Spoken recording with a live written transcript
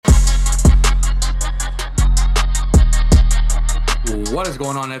What is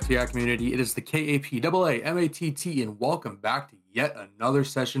going on, FTI community? It is the KAPAAMATT, and welcome back to yet another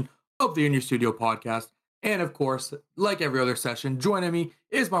session of the In Your Studio podcast. And of course, like every other session, joining me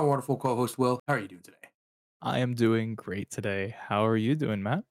is my wonderful co-host, Will. How are you doing today? I am doing great today. How are you doing,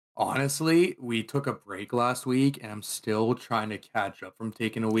 Matt? Honestly, we took a break last week, and I'm still trying to catch up from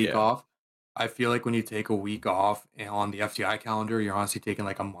taking a week Yeah. off. I feel like when you take a week off on the FTI calendar, you're honestly taking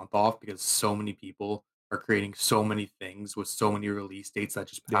like a month off because so many people are creating so many things with so many release dates that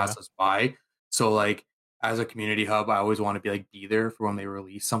just Yeah. pass us by. So like as a community hub, I always want to be there for when they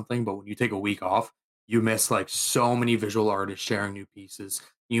release something. But when you take a week off, you miss like so many visual artists sharing new pieces.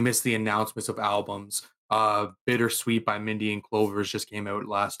 You miss the announcements of albums. Bittersweet by Mindy and Clovers just came out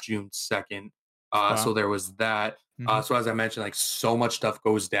last June 2nd. So Wow. there was that. Mhm. So as I mentioned, like so much stuff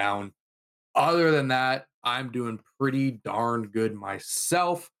goes down. Other than that, I'm doing pretty darn good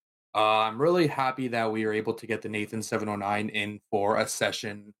myself. I'm really happy that we were able to get the Nathan 709 in for a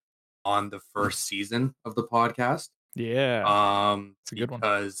session on the first season of the podcast. Yeah. It's a good one.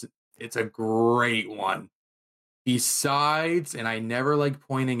 Because it's a great one. Besides, and I never like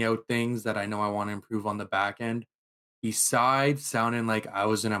pointing out things that I know I want to improve on the back end. Besides sounding like I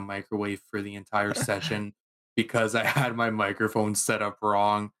was in a microwave for the entire session because I had my microphone set up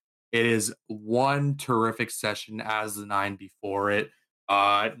wrong, it is one terrific session as the 9 before it.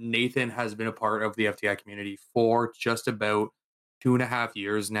 Nathan has been a part of the FTI community for just about 2.5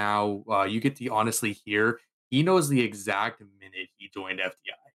 years now. You get to honestly hear he knows the exact minute he joined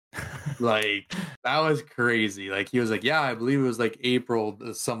FTI. Like, that was crazy. Like, he was like, yeah, I believe it was like April,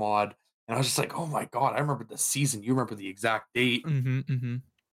 some odd. And I was just like, oh my God, I remember the season. You remember the exact date. Mhm, mhm.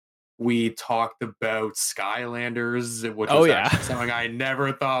 We talked about Skylanders, which Oh, was yeah. actually something I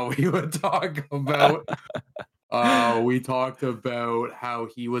never thought we would talk about. We talked about how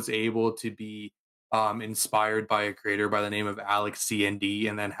he was able to be inspired by a creator by the name of Alex CND,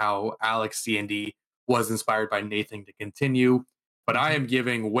 and then how Alex CND was inspired by Nathan to continue. But I Mhm. am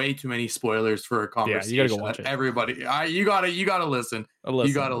giving way too many spoilers for a Yeah, you gotta go conversation that watch it. everybody you gotta listen. You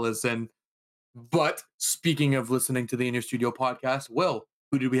Listen, gotta listen. listen. But speaking of listening to the In Your Studio podcast, Will,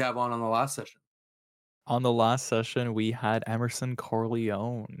 who did we have on the last session? On the last session, we had Emerson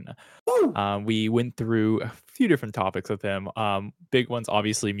Corleone. Woo! We went through a few different topics with him. Big ones,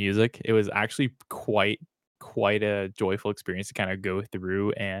 obviously music. It was actually quite a joyful experience to kind of go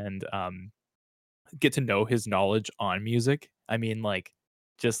through and get to know his knowledge on music. I mean, like,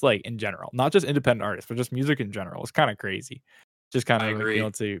 just like in general, not just independent artists, but just music in general. It's kind of crazy. Just kind I of like being agree.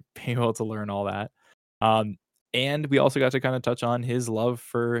 able to be able to learn all that. Um, and we also got to kind of touch on his love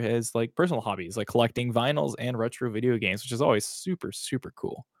for his like personal hobbies, like collecting vinyls and retro video games, which is always super, super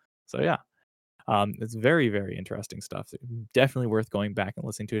cool. So yeah, it's very, very interesting stuff. So definitely worth going back and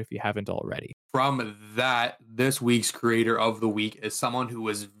listening to it if you haven't already. From that, this week's creator of the week is someone who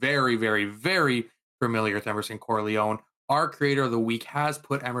is very, very, very familiar with Emerson Corleone. Our creator of the week has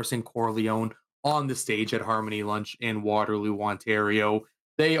put Emerson Corleone on the stage at Harmony Lunch in Waterloo, Ontario.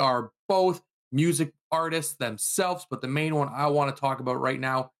 They are both music artists themselves, but the main one I want to talk about right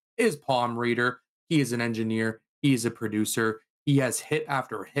now is Palm Reader. He is an engineer, he's a producer, he has hit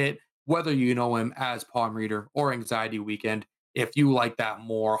after hit, whether you know him as Palm Reader or Anxiety Weekend. If you like that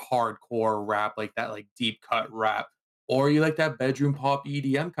more hardcore rap, like that, like deep cut rap, or you like that bedroom pop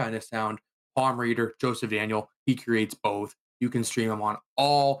EDM kind of sound, Palm Reader, Joseph Daniel, he creates both. You can stream him on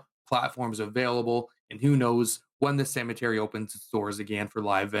all platforms available. And who knows when the cemetery opens its doors again for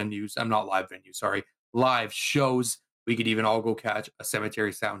live venues. I'm not live venues, sorry, live shows. We could even all go catch a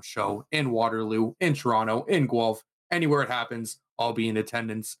Cemetery Sound show in Waterloo, in Toronto, in Guelph, anywhere it happens. I'll be in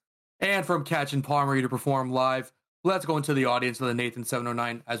attendance. And from catching Palm Reader perform live, let's go into the audience of the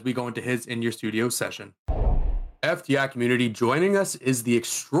Nathan709 as we go into his In Your Studio session. FTI community, joining us is the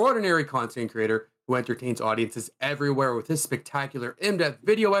extraordinary content creator who entertains audiences everywhere with his spectacular in-depth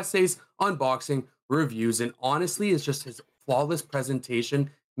video essays, unboxing, reviews, and honestly, it's just his flawless presentation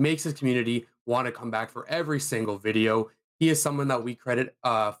makes his community want to come back for every single video. He is someone that we credit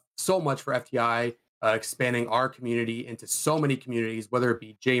so much for FTI expanding our community into so many communities, whether it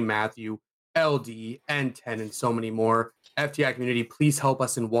be J. Matthew, LD, N10, and so many more. FTI community, please help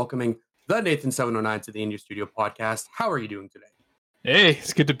us in welcoming the Nathan709 to the In Your Studio podcast. How are you doing today? Hey,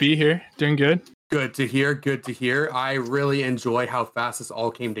 it's good to be here. Doing good. Good to hear. Good to hear. I really enjoy how fast this all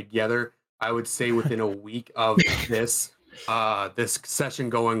came together. I would say within a week of this session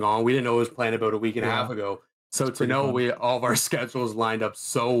going on. We didn't know it was planned about a week and a half ago. So It's to pretty know fun. all of our schedules lined up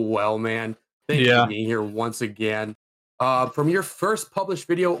so well, man. Thank you for Yeah. being here once again. From your first published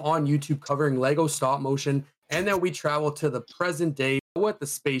video on YouTube covering Lego stop motion, and then we travel to the present day with the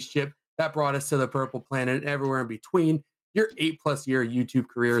spaceship that brought us to the purple planet and everywhere in between. Your 8+ year YouTube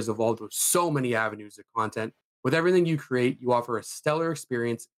career has evolved with so many avenues of content. With everything you create, you offer a stellar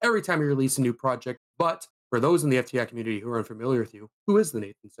experience every time you release a new project. But for those in the FTI community who are unfamiliar with you, who is the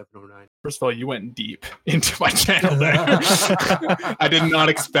Nathan709? First of all, you went deep into my channel there. I did not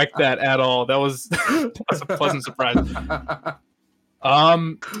expect that at all. That's a pleasant surprise.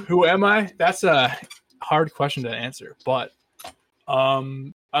 Who am I? That's a hard question to answer, but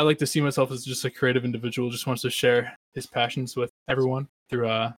I like to see myself as just a creative individual who just wants to share his passions with everyone through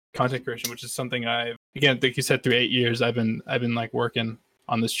content creation, which is something like you said, through 8 years I've been like working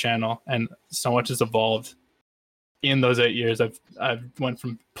on this channel, and so much has evolved in those 8 years. I've went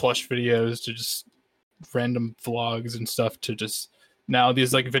from plush videos to just random vlogs and stuff to just now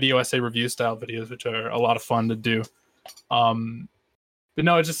these like video essay review style videos, which are a lot of fun to do. But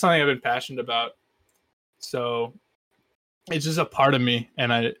no, it's just something I've been passionate about. So it's just a part of me,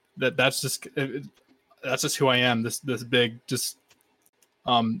 and that's just who I am. This big just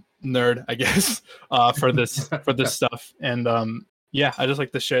nerd, I guess, for this stuff. And yeah, I just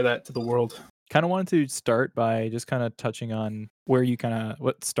like to share that to the world. Kind of wanted to start by just kind of touching on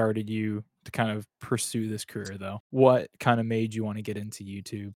what started you to kind of pursue this career, though. What kind of made you want to get into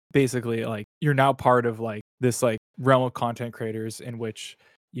YouTube? Basically, like, you're now part of like this like realm of content creators in which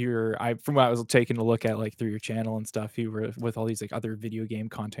from what I was taking a look at like through your channel and stuff, you were with all these like other video game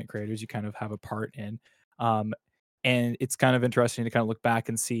content creators you kind of have a part in. And it's kind of interesting to kind of look back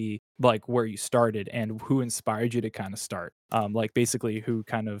and see like where you started and who inspired you to kind of start. Like basically who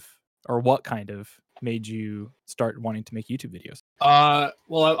kind of, or what kind of made you start wanting to make YouTube videos?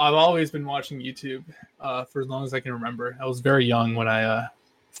 Well, I've always been watching YouTube for as long as I can remember. I was very young when I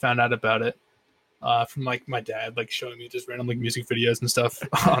found out about it from like my dad, like showing me just random like music videos and stuff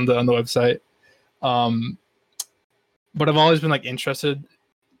on the website. But I've always been like interested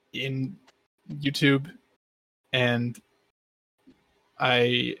in YouTube, and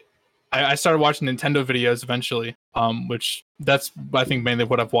I started watching Nintendo videos eventually, which that's I think mainly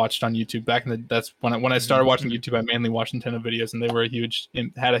what I've watched on YouTube back in the. That's when I started watching YouTube. I mainly watched Nintendo videos, and they were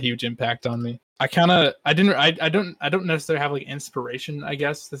had a huge impact on me. I don't necessarily have like inspiration, I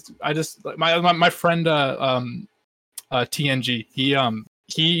guess. I just like my friend TNG. He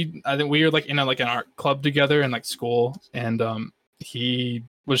I think we were like in an art club together in like school, and he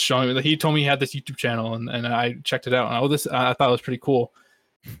was showing me. He told me he had this YouTube channel, and I checked it out, and I thought it was pretty cool.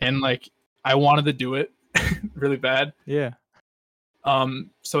 And like I wanted to do it really bad. Yeah.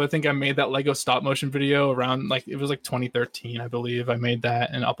 So I think I made that Lego stop motion video around like it was like 2013, I believe. I made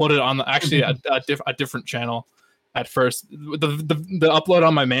that and uploaded it on a different channel at first. The upload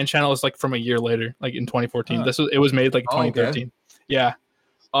on my main channel is like from a year later, like in 2014. It was made like 2013. Okay. Yeah.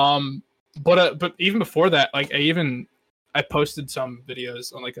 But even before that, like I posted some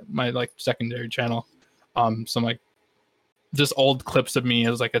videos on like my like secondary channel, some like just old clips of me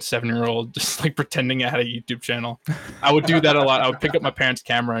as like a 7-year-old just like pretending I had a YouTube channel. I would do that a lot. I would pick up my parents'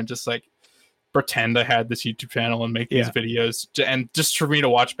 camera and just like pretend I had this YouTube channel and make these videos, and just for me to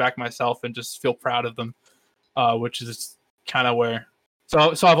watch back myself and just feel proud of them, which is kind of where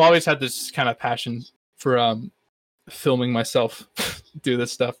so I've always had this kind of passion for filming myself do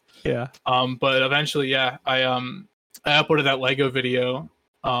this stuff. Yeah. But eventually, I uploaded that Lego video.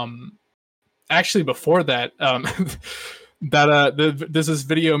 Actually before that, there's this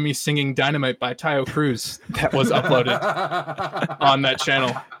video of me singing Dynamite by Tayo Cruz that was uploaded on that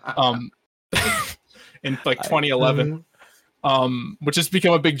channel in like 2011, which has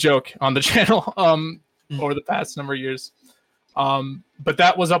become a big joke on the channel over the past number of years. But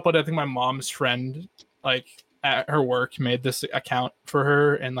that was uploaded. I think my mom's friend, like at her work, made this account for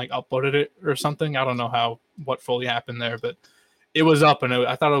her and like uploaded it or something. I don't know what fully happened there, but it was up, and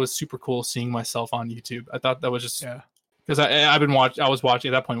I thought it was super cool seeing myself on YouTube. I thought that was just because I was watching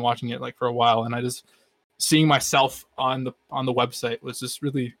at that point, watching it like for a while, and I just seeing myself on the website was just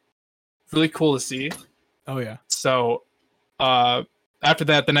really, really cool to see. Oh yeah. So after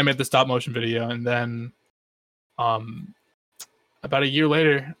that, then I made the stop motion video, and then about a year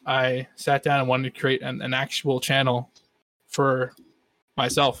later, I sat down and wanted to create an actual channel for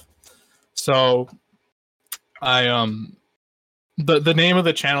myself. So I the name of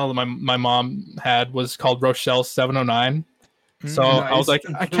the channel that my mom had was called Rochelle709. So nice. I was like,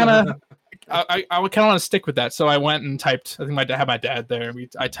 I kind of want to stick with that. So I went and typed. I think I had my dad there.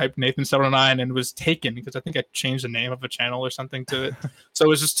 I typed Nathan709 and it was taken because I think I changed the name of a channel or something to it. So it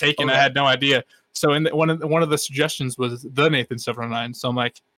was just taken. Okay. I had no idea. So one of the suggestions was TheNathan709. So I'm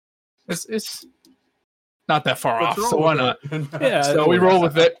like, it's not that far off. So why not? Yeah. So we roll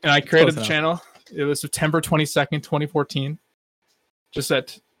with it, and I created the channel. It was September 22nd, 2014. Just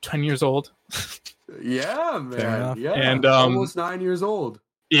at 10 years old. Yeah, man. enough. Yeah, And almost 9 years old.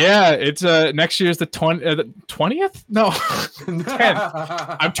 yeah, it's next year's the 20th? No,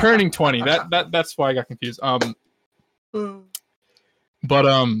 10th. I'm turning 20. That's why I got confused.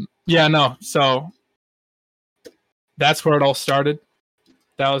 Yeah, no. So that's where it all started.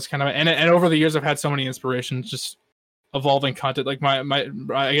 That was kind of and over the years I've had so many inspirations, just evolving content. Like my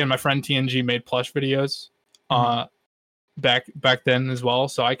friend TNG made plush videos, back then as well.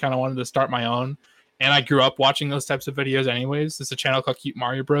 So I kind of wanted to start my own, and I grew up watching those types of videos. Anyways, there's a channel called Cute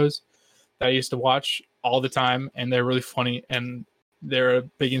Mario Bros that I used to watch all the time, and they're really funny, and they're a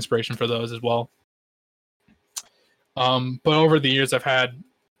big inspiration for those as well. But over the years, I've had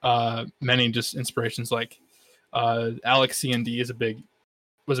many just inspirations. Like Alex C&D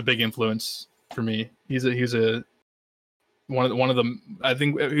was a big influence for me. He's a one of them. I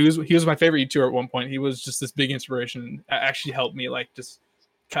think he was my favorite YouTuber at one point. He was just this big inspiration. Actually helped me like just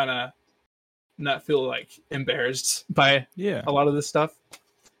kind of not feel like embarrassed by a lot of this stuff.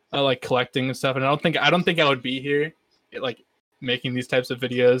 I like collecting and stuff, and I don't think I would be here, like making these types of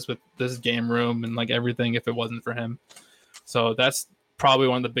videos with this game room and like everything if it wasn't for him. So that's probably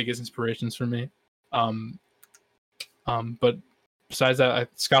one of the biggest inspirations for me. But besides that,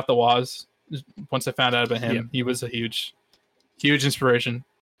 Scott the Woz. Once I found out about him, he was a huge inspiration.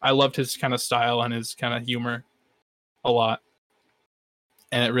 I loved his kind of style and his kind of humor a lot,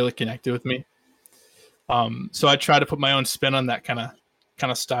 and it really connected with me. So I try to put my own spin on that kind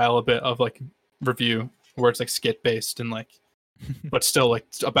of style, a bit of like review where it's like skit based and like, but still like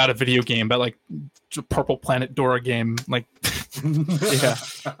about a video game, but like Purple Planet Dora game, like yeah,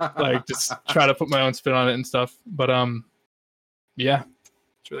 like just try to put my own spin on it and stuff. But yeah,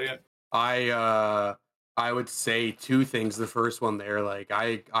 it's really it. I would say two things. The first one there, like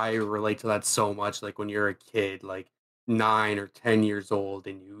I relate to that so much. Like when you're a kid, like 9 or 10 years old,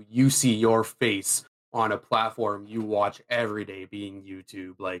 and you see your face on a platform you watch every day, being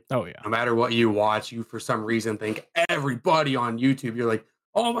YouTube. Like, oh yeah, no matter what you watch, you for some reason think everybody on YouTube. You're like,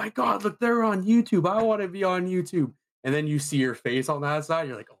 oh my god, look, they're on YouTube. I want to be on YouTube. And then you see your face on that side.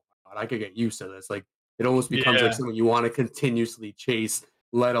 You're like, oh my god, I could get used to this. Like, it almost becomes like something you want to continuously chase.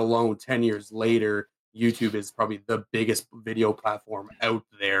 Let alone 10 years later, YouTube is probably the biggest video platform out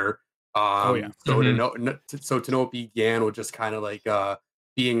there. So to know it began with just kind of like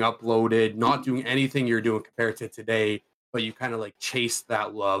being uploaded, not doing anything you're doing compared to today, but you kind of like chase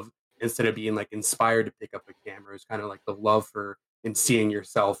that love instead of being like inspired to pick up a camera. It's kind of like the love for and seeing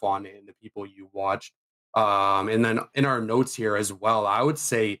yourself on it and the people you watch. And then in our notes here as well, I would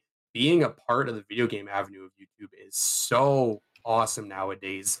say being a part of the video game avenue of YouTube is so awesome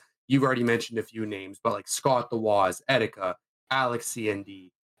nowadays. You've already mentioned a few names, but like Scott the Woz, Etika, Alex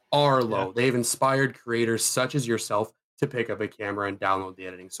C&D, Arlo, they've inspired creators such as yourself to pick up a camera and download the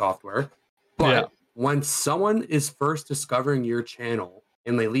editing software. But when someone is first discovering your channel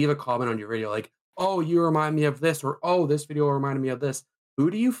and they leave a comment on your video like, oh, you remind me of this, or oh, this video reminded me of this, who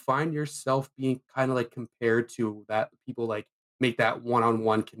do you find yourself being kind of like compared to, that people like make that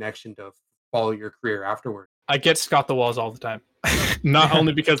one-on-one connection to follow your career afterward? I get Scott the Woz all the time. Not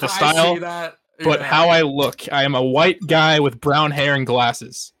only because the style, but how I look. I am a white guy with brown hair and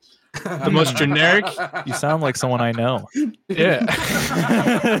glasses. The most generic. You sound like someone I know. Yeah.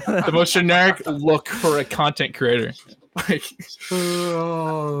 The most generic look for a content creator. Like,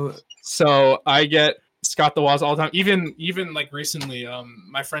 so I get Scott the Woz all the time. Even like recently,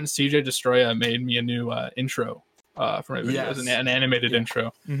 my friend CJ Destroya made me a new intro for my video. It was an animated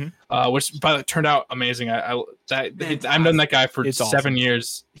intro, which by the way turned out amazing. I've known that guy for 7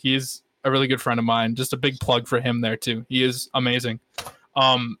 years. He's a really good friend of mine. Just a big plug for him there too. He is amazing.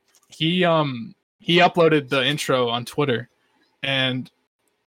 He uploaded the intro on Twitter, and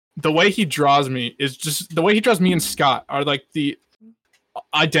the way he draws me is just the way he draws me and Scott are like the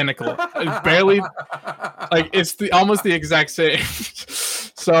identical. Barely like it's almost the exact same.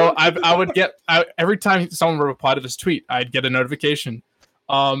 So I would get every time someone would reply to this tweet, I'd get a notification.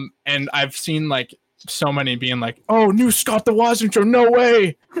 And I've seen like so many being like, "Oh, new Scott the Woz intro, no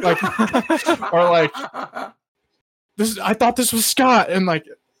way!" Like, or like, "This, I thought this was Scott," and like,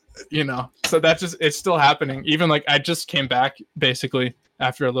 you know. So it's still happening. Even like I just came back basically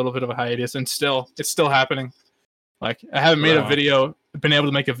after a little bit of a hiatus, and it's still happening. Like I haven't made a video, been able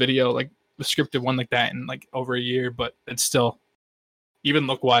to make a video like a scripted one like that in like over a year, but it's still, even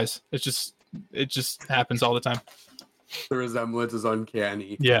look wise, it just happens all the time. The resemblance is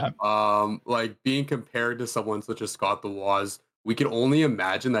uncanny. Yeah. Like being compared to someone such as Scott the Woz, we can only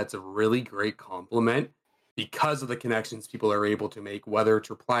imagine that's a really great compliment because of the connections people are able to make, whether it's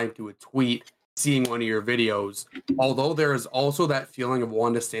replying to a tweet, seeing one of your videos, although there is also that feeling of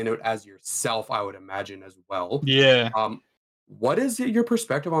wanting to stand out as yourself, I would imagine as well. Yeah. What is your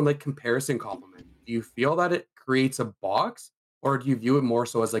perspective on like comparison compliment? Do you feel that it creates a box, or do you view it more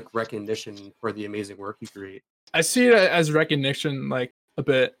so as like recognition for the amazing work you create? I see it as recognition, like a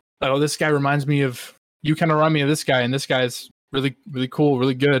bit. Like, oh, this guy reminds me of you. Kind of remind me of this guy, and this guy's really, really cool,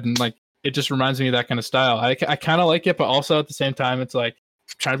 really good, and like it just reminds me of that kind of style. I kind of like it, but also at the same time, it's like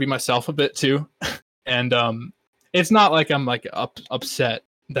trying to be myself a bit too. And it's not like I'm like upset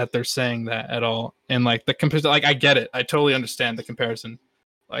that they're saying that at all. And like the comparison, like I get it. I totally understand the comparison.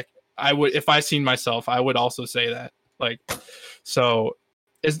 Like I would, if I seen myself, I would also say that. Like, so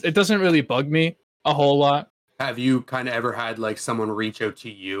it doesn't really bug me a whole lot. Have you kind of ever had like someone reach out to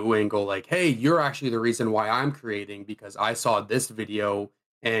you and go like, "Hey, you're actually the reason why I'm creating because I saw this video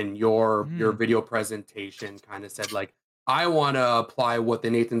and your video presentation kind of said like, I want to apply what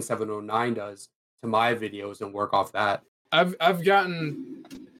the Nathan 709 does to my videos and work off that." I've gotten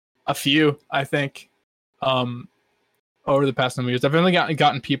a few, I think, over the past number of years. I've only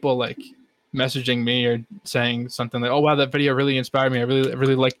gotten people like messaging me or saying something like, "Oh wow, that video really inspired me. I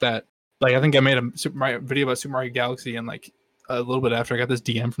really like that." Like I think I made a video about Super Mario Galaxy, and like a little bit after, I got this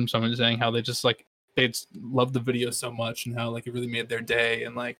DM from someone saying how they just like they loved the video so much and how like it really made their day,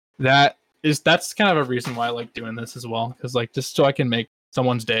 and like that's kind of a reason why I like doing this as well, because like just so I can make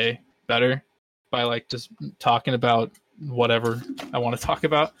someone's day better by like just talking about whatever I want to talk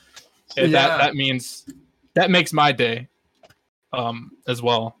about. And that makes my day as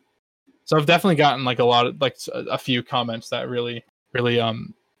well. So I've definitely gotten like a lot of like a few comments that really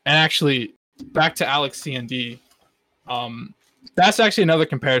and actually back to Alex C&D, that's actually another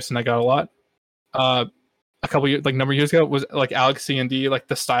comparison I got a lot. A couple years, like number of years ago, was like Alex C&D, like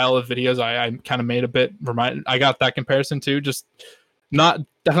the style of videos I kind of made a bit I got that comparison too, just not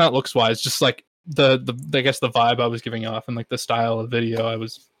looks wise, just like the I guess the vibe I was giving off and like the style of video I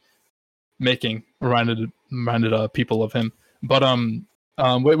was making reminded people of him. But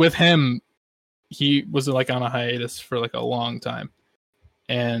with him, he was like on a hiatus for like a long time,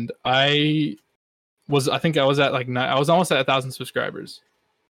 and I think I was at like I was almost at 1,000 subscribers.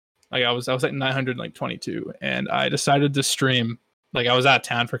 Like I was at 922, and I decided to stream. Like I was out of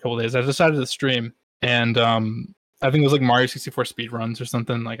town for a couple of days. I decided to stream, and I think it was like Mario 64 speed runs or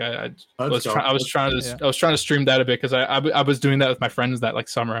something. Like I was trying to stream that a bit because I was doing that with my friends that like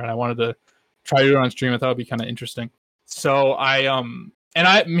summer, and I wanted to try to do it on stream. I thought it'd be kind of interesting. So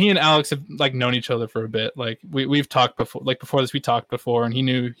me and Alex have like known each other for a bit. Like we've talked before. Like before this, we talked before, and he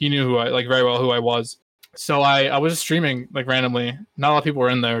knew who I like very well who I was. So I was just streaming like randomly. Not a lot of people were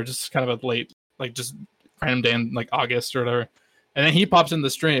in there. Just kind of a late, like just random day in like August or whatever. And then he pops in the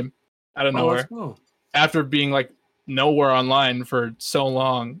stream out of nowhere after being like nowhere online for so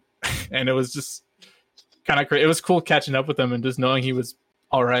long, and it was just kind of crazy. It was cool catching up with him and just knowing he was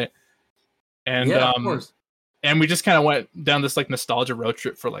all right. And of course. And we just kind of went down this like nostalgia road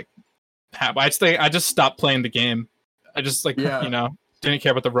trip for like I just stopped playing the game. I just like didn't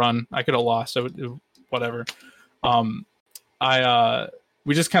care about the run. I could have lost. Whatever.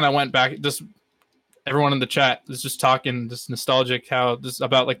 We just kind of went back. Just everyone in the chat is just talking, just nostalgic, how just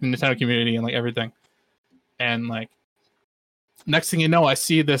about like the Nintendo community and like everything. And like next thing you know, I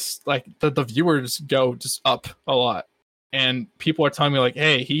see this like the viewers go just up a lot, and people are telling me like,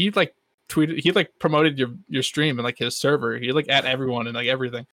 "Hey, he like tweeted, he like promoted your stream and like his server. He like at everyone and like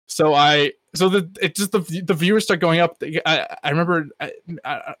everything." So the viewers start going up. I remember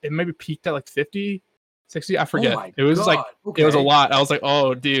it maybe peaked at like 50, 60. I forget. It was like It was a lot. I was like,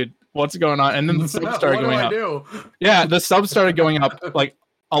 "Oh, dude, what's going on?" And then the subs started going up. Yeah, the subs started going up like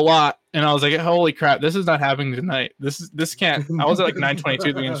a lot, and I was like, "Holy crap, this is not happening tonight. This can't." I was at like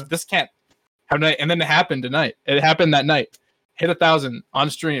 922. This can't happen tonight. And then it happened tonight. It happened that night. Hit 1,000 on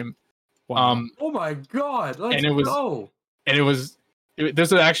stream. Wow. Oh my god!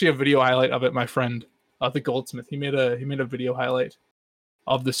 There's actually a video highlight of it. My friend, the Goldsmith, he made a video highlight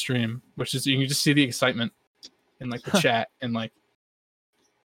of the stream, which is you can just see the excitement in like the chat and like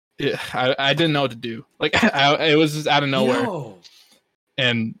I didn't know what to do. Like it was just out of nowhere. Yo.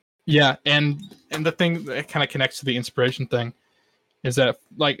 And yeah, and the thing that kind of connects to the inspiration thing is that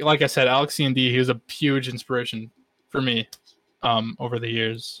like I said, Alex C&D, he was a huge inspiration for me over the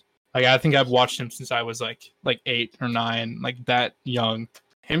years. Like I think I've watched him since I was like 8 or 9, like that young.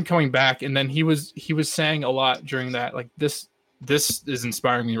 Him coming back, and then he was saying a lot during that, like this is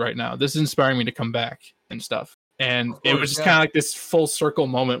inspiring me right now. This is inspiring me to come back and stuff. And it was just kind of like this full circle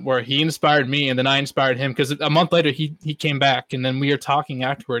moment where he inspired me, and then I inspired him, because a month later he came back, and then we were talking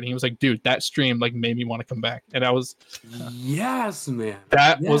afterward, and he was like, "Dude, that stream like made me want to come back." And I was, yes, man.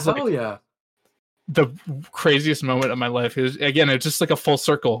 That was like, the craziest moment of my life. It was, again, it's just like a full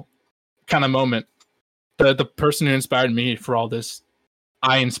circle kind of moment. The person who inspired me for all this,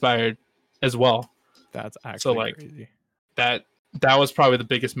 I inspired as well. That's actually so like crazy. that was probably the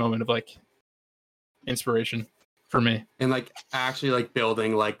biggest moment of like inspiration for me. And like actually like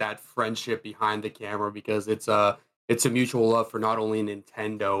building like that friendship behind the camera, because it's a mutual love for not only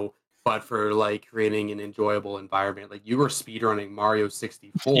Nintendo but for like creating an enjoyable environment. Like you were speedrunning Mario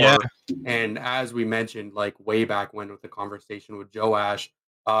 64, Yeah. and as we mentioned like way back when with the conversation with Joash,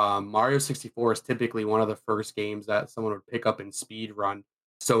 Mario 64 is typically one of the first games that someone would pick up and speedrun.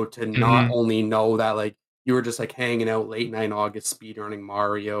 So to not only know that like you were just like hanging out late night August speedrunning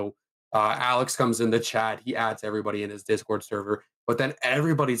Mario, Alex comes in the chat, he adds everybody in his Discord server, but then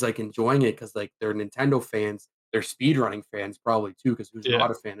everybody's like enjoying it because like they're Nintendo fans, they're speedrunning fans probably too, because who's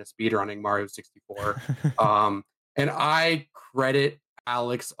not a fan of speedrunning Mario 64? And I credit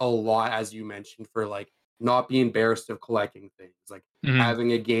Alex a lot, as you mentioned, for like not being embarrassed of collecting things, like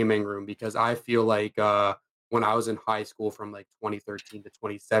having a gaming room, because I feel like when I was in high school from like 2013 to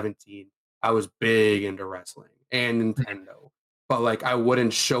 2017, I was big into wrestling and Nintendo. But like I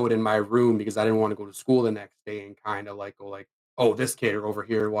wouldn't show it in my room because I didn't want to go to school the next day and kind of like go like, oh, this kid over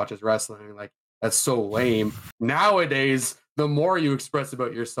here watches wrestling. Like that's so lame. Nowadays, the more you express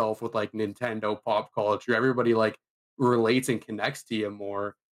about yourself with like Nintendo pop culture, everybody like relates and connects to you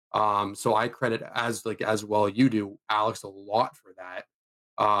more. So I credit as well you do, Alex, a lot for that.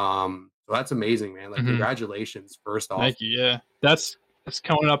 So that's amazing, man. Like congratulations, first off. Thank you. Yeah, that's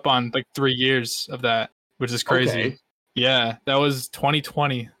coming up on like 3 years of that, which is crazy. Okay. Yeah, that was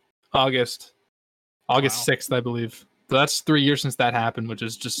 2020, August 6th, I believe. So that's 3 years since that happened, which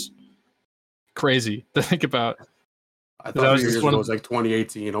is just crazy to think about. I thought 3 years ago was like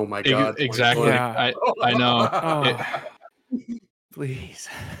 2018. Oh my god! Exactly. Yeah. I know. Please.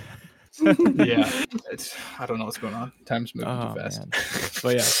 Yeah, I don't know what's going on. Time's moving too fast. Man.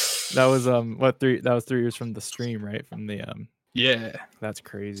 But yeah, that was that was 3 years from the stream, right? From the Yeah, that's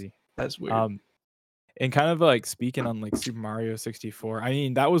crazy. that's weird. And kind of like speaking on like Super Mario 64, I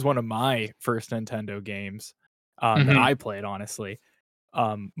mean, that was one of my first Nintendo games that I played, honestly.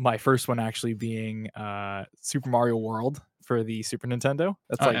 My first one actually being Super Mario World for the Super Nintendo.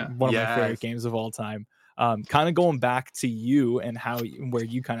 That's one of my favorite games of all time. Kind of going back to you and where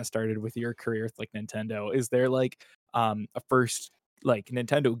you kind of started with your career with like Nintendo. Is there like a first like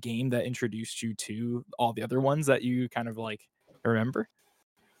Nintendo game that introduced you to all the other ones that you kind of like remember?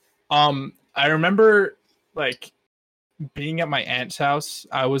 I remember like being at my aunt's house.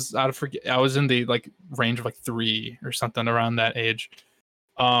 I was I was in the like range of like 3 or something around that age.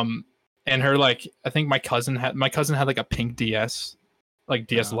 And her like I think my cousin had like a pink DS, like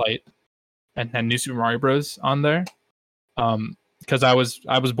DS Lite, and had New Super Mario Bros. On there. Because I was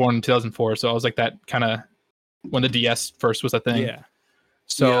born in 2004, so I was like that kind of when the DS first was a thing. Yeah.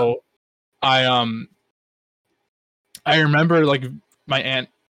 So I remember like my aunt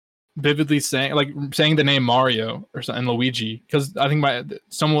vividly saying the name Mario or something, and Luigi, because I think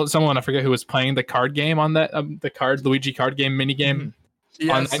someone I forget who was playing the card game on that the Luigi card game mini game.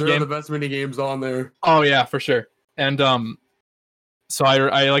 Yes, they're the best mini games on there. Oh yeah, for sure. And so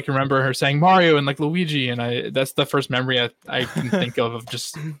I like remember her saying Mario and like Luigi, and that's the first memory I can think of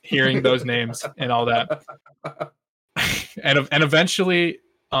just hearing those names and all that. and eventually,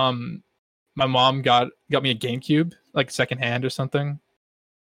 my mom got me a GameCube, like secondhand or something.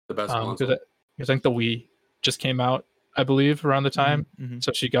 The best console. Because I think the Wii just came out, I believe, around the time.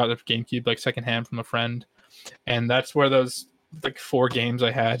 So she got a GameCube like secondhand from a friend, and that's where those like 4 games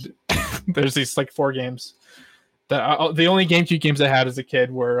I had. There's these like 4 games that the only GameCube games I had as a kid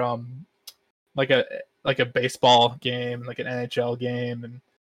were like a baseball game, like an NHL game,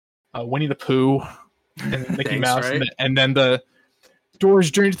 and Winnie the Pooh and Mickey Mouse, right? and then the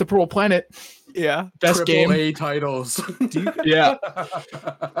Doors Journey to the Purple Planet. Yeah, best game. AAA titles. Yeah.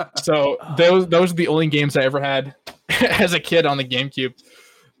 So those are the only games I ever had as a kid on the GameCube.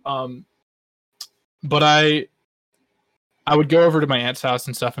 But I would go over to my aunt's house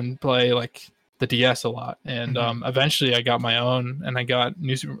and stuff and play like the DS a lot. And eventually I got my own, and I got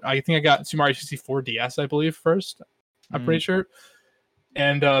I think I got Super Mario 64 DS, I believe, first. I'm pretty sure.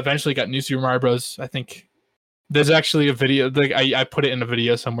 And eventually got New Super Mario Bros. I think there's actually a video, like I put it in a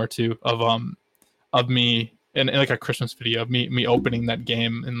video somewhere too, of me in like a Christmas video of me opening that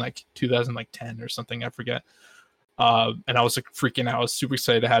game in like 2010 or something, I forget. And I was like freaking out. I was super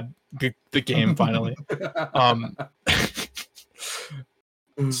excited to have the game finally.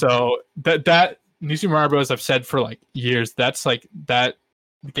 So that New Super Mario Bros. I've said for like years, that's like that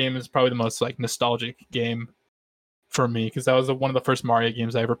game is probably the most like nostalgic game for me, because that was one of the first Mario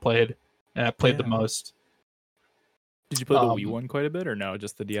games I ever played. and I played the most. Did you play the Wii one quite a bit, or no?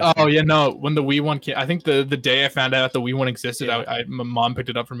 Just the DS? Oh yeah, no. When the Wii one came, I think the day I found out the Wii one existed, my mom picked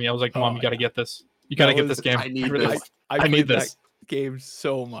it up for me. I was like, Mom, you got to get this. You got to get this game. I need this. I need this game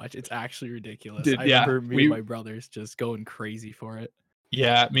so much. It's actually ridiculous. I remember me and my brothers just going crazy for it.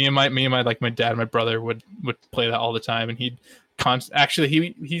 Yeah, me and my like my dad and my brother would play that all the time, and he used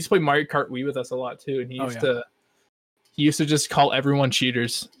to play Mario Kart Wii with us a lot too, and he used to just call everyone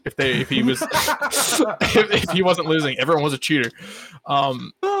cheaters if he was if he wasn't losing, everyone was a cheater.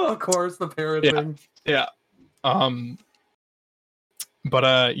 Of course, the parent thing. Yeah.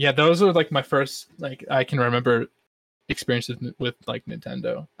 But yeah, those are like my first like I can remember experiences with like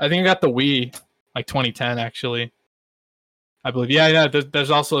Nintendo. I think I got the Wii like 2010 actually. I believe. Yeah.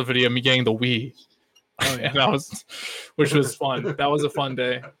 There's also a video of me getting the Wii. Oh yeah, which was fun. That was a fun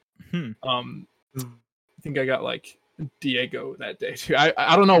day. I think I got like Diego that day too.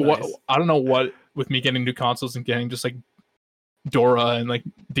 I don't know what with me getting new consoles and getting just like Dora and like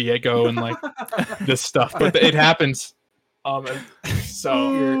Diego and like this stuff, but it happens.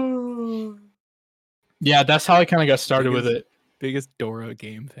 So yeah, that's how I kind of got started with it. Biggest Dora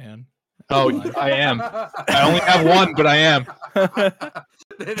game fan. Oh, I am. I only have one, but I am.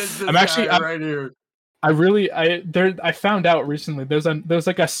 I'm actually right here. I found out recently there's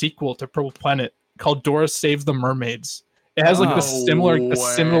like a sequel to Purple Planet called Dora Saves the Mermaids. It has like a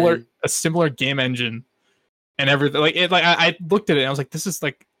similar game engine and everything. Like it, like I looked at it and I was like, this is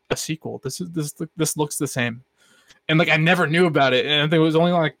like a sequel. This looks the same. And like I never knew about it, and I think it was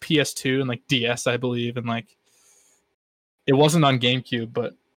only on like PS2 and like DS, I believe, and like it wasn't on GameCube,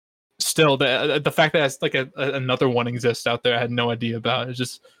 but still the fact that it's like another one exists out there, I had no idea about. It's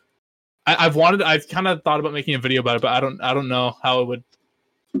just I've kind of thought about making a video about it, but I don't know how it would.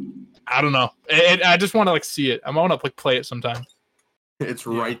 I don't know. I just want to like see it. I want to like play it sometime. It's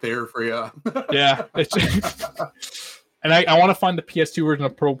right there for you. Yeah. And I want to find the PS2 version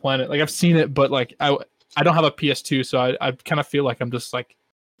of Purple Planet. Like I've seen it, but like I don't have a PS2, so I kind of feel like I'm just like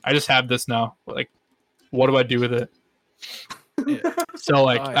I just have this now. Like, what do I do with it? Yeah. So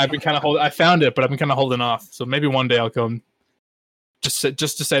like I've been kind of I found it, but I've been kind of holding off. So maybe one day I'll come just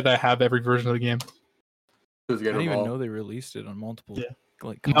to say that I have every version of the game. I didn't even know they released it on multiple. Yeah.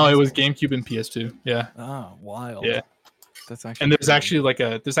 Like no, it was GameCube and PS2. Yeah. Oh, wild. Yeah. That's actually. And there's actually like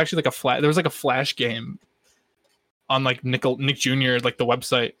a Flash game on like Nick Jr. like the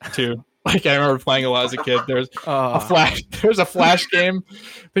website too. Like I remember playing a lot as a kid. There's a Flash game.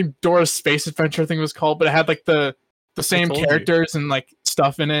 I think Dora's Space Adventure thing was called, but it had like the same characters and like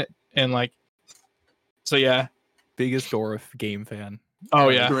stuff in it, and like so yeah. Biggest Dora game fan. Oh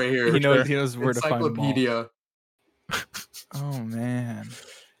yeah, right here. He knows where to find them all. Oh man.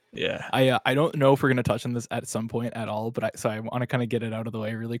 Yeah. I don't know if we're gonna touch on this at some point at all, but I want to kind of get it out of the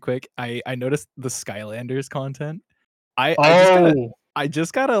way really quick. I noticed the Skylanders content. I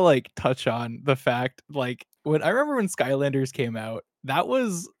just gotta like touch on the fact like I remember when Skylanders came out, that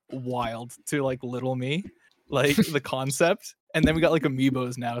was wild to like little me, like the concept. And then we got like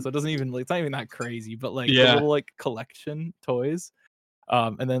amiibos now, so it doesn't even like it's not even that crazy, but like the little like collection toys.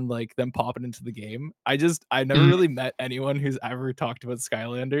 And then like them popping into the game. I never really met anyone who's ever talked about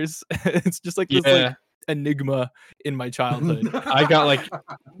Skylanders. It's just like this like enigma in my childhood. I got like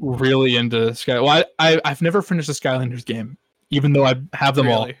really into I've never finished a Skylanders game, even though I have them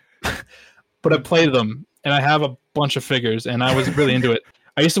all. But I played them and I have a bunch of figures and I was really into it.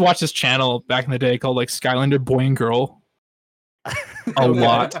 I used to watch this channel back in the day called like Skylander Boy and Girl. A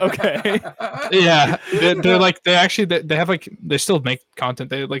lot. Okay. Yeah, they're like they have like they still make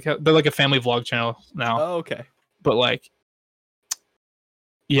content. They're like a family vlog channel now. Oh, okay. But like,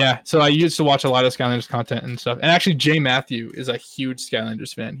 yeah. So I used to watch a lot of Skylanders content and stuff. And actually, Jay Matthew is a huge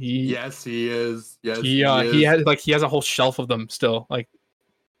Skylanders fan. Yes, he is. Yes, he has a whole shelf of them still. Like,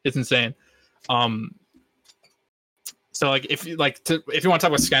 it's insane. So like if you want to talk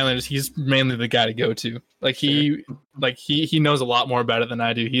about Skylanders, he's mainly the guy to go to. Like he knows a lot more about it than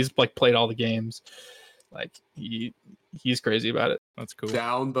I do. He's like played all the games. Like he's crazy about it. That's cool.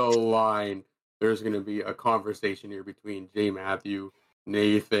 Down the line, there's gonna be a conversation here between Jay Matthew,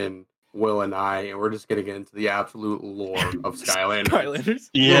 Nathan, Will, and I, and we're just gonna get into the absolute lore of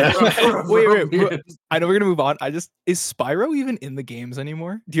Skylanders. Yeah. Wait. I know we're gonna move on. Is Spyro even in the games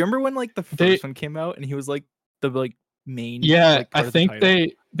anymore? Do you remember when like the first one came out and he was like the like main? Yeah, like, I think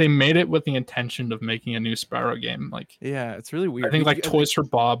they made it with the intention of making a new Spyro game. Like, yeah, it's really weird. I think like Toys for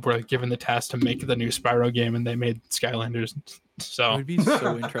Bob were given the task to make the new Spyro game, and they made Skylanders. So it would be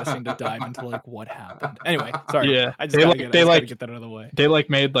so interesting to dive into like what happened. Anyway, sorry. Yeah, I just gotta get that out of the way.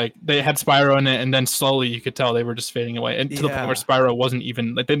 They had Spyro in it, and then slowly you could tell they were just fading away, and to the point where Spyro wasn't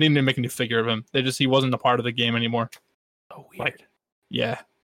even like, they didn't even make a new figure of him. He wasn't a part of the game anymore. Oh, weird. Like, yeah.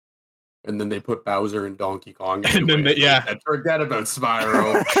 And then they put Bowser and Donkey Kong. And then forget about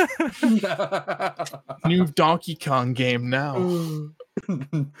Spyro. New Donkey Kong game now.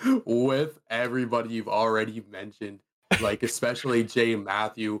 With everybody you've already mentioned, like especially Jay and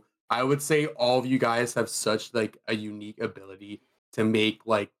Matthew, I would say all of you guys have such like a unique ability to make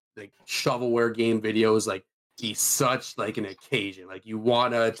like shovelware game videos like be such like an occasion. Like you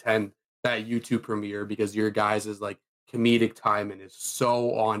want to attend that YouTube premiere because your guys is like comedic timing is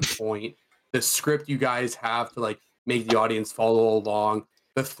so on point. The script you guys have to like make the audience follow along.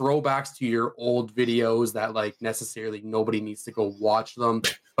 The throwbacks to your old videos that like necessarily nobody needs to go watch them,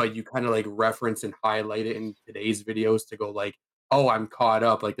 but you kind of like reference and highlight it in today's videos to go like, oh, I'm caught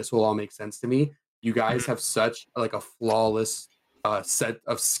up. Like this will all make sense to me. You guys have such like a flawless set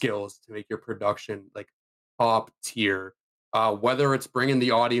of skills to make your production like top tier. Whether it's bringing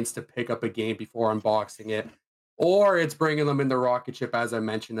the audience to pick up a game before unboxing it, or it's bringing them in the rocket ship, as I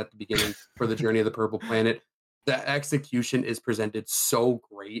mentioned at the beginning, for the Journey of the Purple Planet. The execution is presented so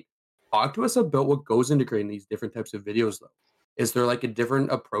great. Talk to us about what goes into creating these different types of videos, though. Is there like a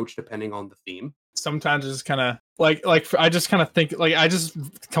different approach depending on the theme? Sometimes it's kind of like I just kind of think like I just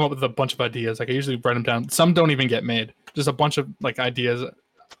come up with a bunch of ideas. Like I usually write them down. Some don't even get made. Just a bunch of like ideas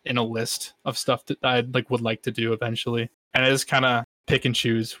in a list of stuff that I like would like to do eventually, and I just kind of pick and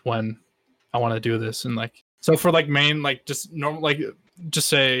choose when I want to do this. And like, so for like main, like just normal, like just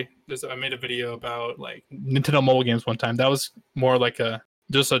say I made a video about like Nintendo mobile games one time. That was more like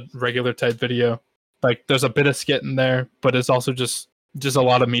just a regular type video. Like there's a bit of skit in there, but it's also just a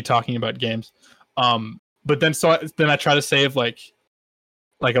lot of me talking about games. But then I try to save like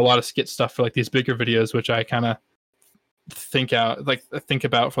a lot of skit stuff for like these bigger videos, which I kind of think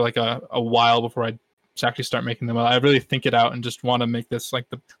about for like a while before I actually start making them. I really think it out and just want to make this like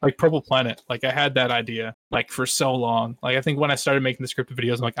Purple Planet. Like I had that idea like for so long. Like I think when I started making the scripted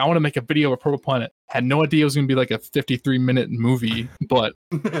videos, I'm like, I want to make a video of Purple Planet. Had no idea it was gonna be like a 53-minute movie, but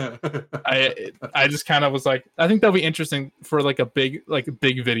I just kind of was like, I think that'll be interesting for like a big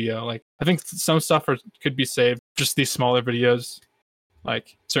video. Like I think some stuff could be saved, just these smaller videos,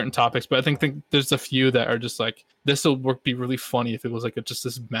 like certain topics. But I think there's a few that are just like, this will be really funny if it was like just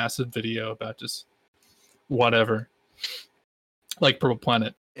this massive video about just whatever, like Purple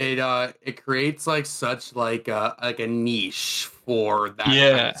Planet. It creates like such like a niche for that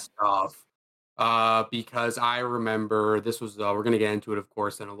kind of stuff. Because I remember this was we're gonna get into it of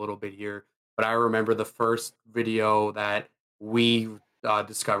course in a little bit here, but I remember the first video that we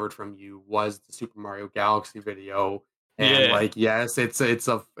discovered from you was the Super Mario Galaxy video, and like yes, it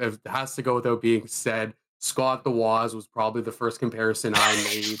has to go without being said. Scott the Waz was probably the first comparison I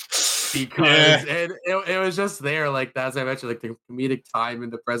made. Because it was just there, like as I mentioned, like the comedic time in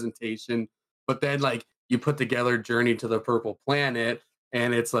the presentation, but then like you put together Journey to the Purple Planet,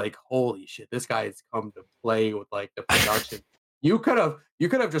 and it's like, holy shit, this guy has come to play with like the production. You could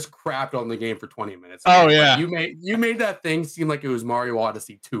have just crapped on the game for 20 minutes. Oh yeah, you made that thing seem like it was Mario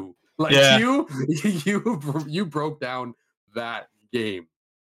Odyssey 2. Like you broke down that game.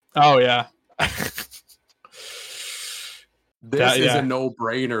 Oh yeah. This is a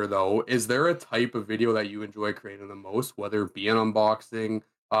no-brainer, though. Is there a type of video that you enjoy creating the most, whether it be an unboxing,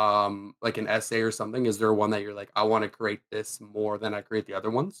 like an essay or something? Is there one that you're like, I want to create this more than I create the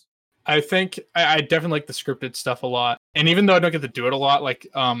other ones? I think I definitely like the scripted stuff a lot. And even though I don't get to do it a lot, like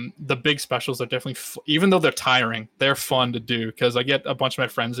the big specials are definitely, even though they're tiring, they're fun to do because I get a bunch of my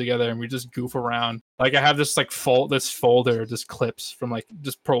friends together and we just goof around. Like I have this like this folder, just clips from like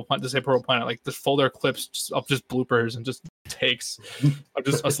just Purple Planet, like this folder of clips of just bloopers and just takes of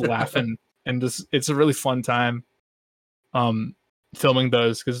just us laughing. And it's a really fun time filming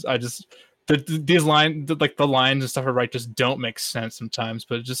those because I just these lines, like the lines and stuff I write just don't make sense sometimes,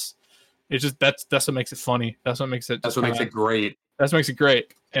 but it's just that's what makes it funny. That's what makes it great. That's what makes it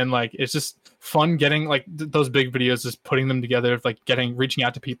great. And like it's just fun getting like those big videos, just putting them together, like reaching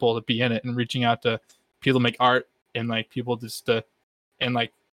out to people to be in it and reaching out to people to make art and like people just to and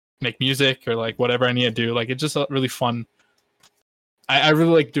like make music or like whatever I need to do. Like it's just really fun. I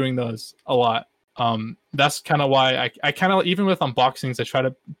really like doing those a lot. That's kind of why I kind of, even with unboxings, I try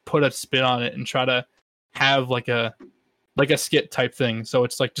to put a spin on it and try to have like a skit type thing. So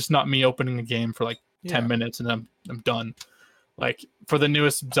it's like just not me opening a game for like 10 minutes and then I'm done. like for the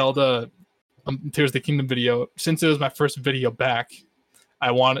newest Zelda Tears of the Kingdom video, since it was my first video back,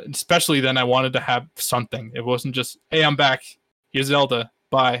 I wanted to have something. It wasn't just, hey, I'm back, here's Zelda,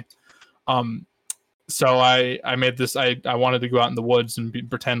 bye. So I made this. I wanted to go out in the woods and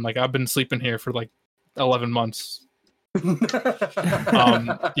pretend like I've been sleeping here for like 11 months. That's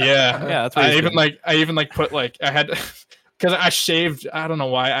I even put like I had because I shaved. I don't know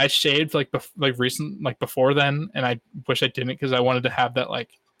why I shaved before then, and I wish I didn't because I wanted to have that like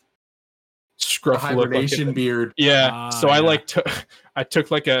scruff hibernation beard. Yeah. So I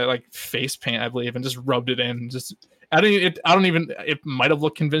took like a face paint, I believe, and just rubbed it in. It might have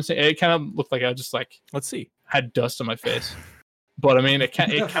looked convincing. It kind of looked like I just like, let's see, had dust on my face. But I mean, it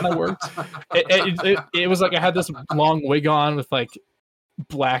kind of worked. It was like I had this long wig on with like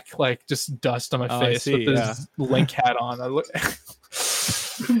black, like just dust on my face with this Link hat on.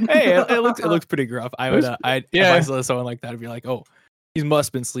 Hey, it looked pretty gruff. If I saw someone like that, I'd be like, oh, he must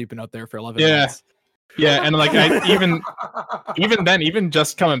have been sleeping out there for 11 months. Yeah, and like I even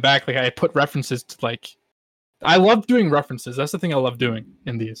just coming back, like I put references to like, I love doing references. That's the thing I love doing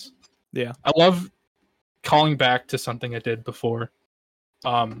in these. Yeah, I love calling back to something I did before,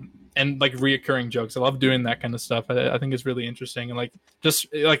 and like reoccurring jokes. I love doing that kind of stuff. I think it's really interesting, and like just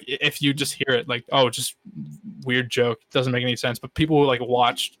like if you just hear it, like, oh, just weird joke, doesn't make any sense, but people who like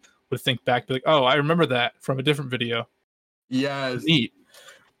watched would think back, be like, oh, I remember that from a different video. Yes, neat.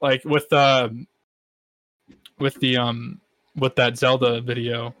 Like with that Zelda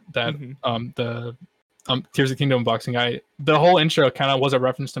video, that the Tears of the Kingdom unboxing, the whole intro kind of was a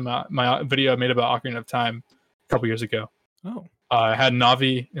reference to my video I made about Ocarina of Time a couple years ago. Oh, I had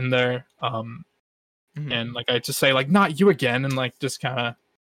Navi in there, and like I just say like, not you again, and like just kind of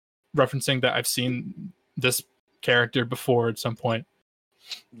referencing that I've seen this character before at some point.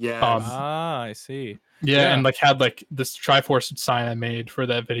 Yeah. I see. Yeah, and like had like this Triforce sign I made for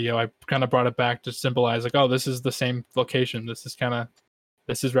that video. I kind of brought it back to symbolize like, oh, this is the same location. This is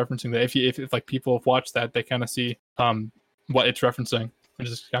referencing that. If like people have watched that, they kind of see what it's referencing, which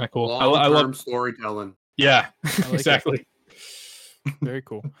is kind of cool. I love storytelling. Yeah, like exactly. Very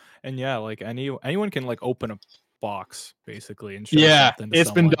cool. And yeah, like anyone can like open a box basically and show something to it's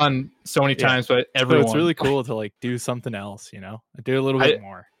someone. been done so many times, but everyone. So it's really cool to like do something else, do a little bit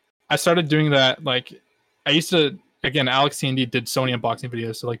more. I started doing that like. I used to, again, Alex C&D did so many unboxing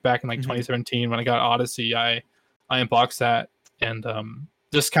videos. So like back in like 2017 when I got Odyssey, I unboxed that, and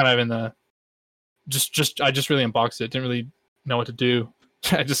just kind of in the I just really unboxed it. Didn't really know what to do.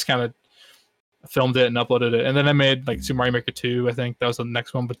 I just kind of filmed it and uploaded it. And then I made like Super Mario Maker 2, I think that was the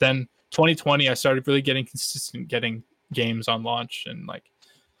next one. But then 2020 I started really getting consistent getting games on launch and like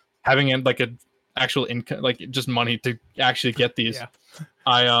having it like a actual income, like just money to actually get these.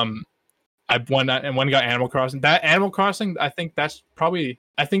 I went and got Animal Crossing. That Animal Crossing, I think that's probably,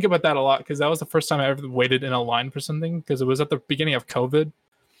 I think about that a lot because that was the first time I ever waited in a line for something because it was at the beginning of COVID.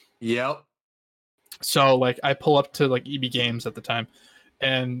 Yep. So like I pull up to like EB Games at the time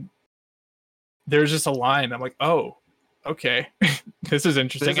and there's just a line. I'm like, oh, okay, this is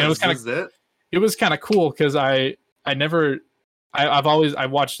interesting. And it was kind of cool because I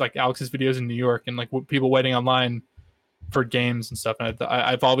watched like Alex's videos in New York and like people waiting online for games and stuff, and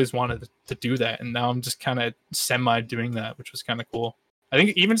I've always wanted to do that, and now I'm just kind of semi doing that, which was kind of cool. I think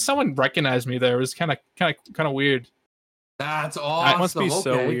even someone recognized me there. It was kind of weird. That's awesome. That must be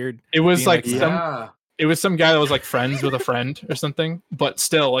so weird. It was like it was some guy that was like friends with a friend or something, but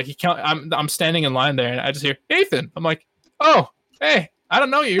still like I'm standing in line there and I just hear Nathan. I'm like, oh, hey, I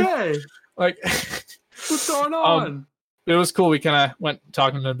don't know you. Hey, like what's going on? It was cool. We kind of went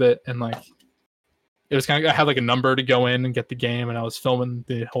talking a bit and like. It was kind of, I had like a number to go in and get the game, and I was filming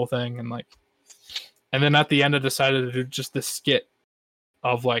the whole thing, and then at the end I decided to do just this skit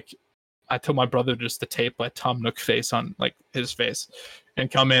of like, I told my brother just to tape like Tom Nook face on like his face, and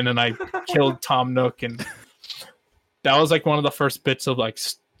come in and I killed Tom Nook, and that was like one of the first bits of like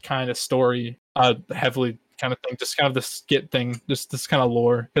kind of story, heavily kind of thing, just kind of the skit thing, just this kind of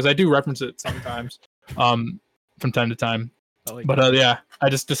lore because I do reference it sometimes, from time to time. Yeah, I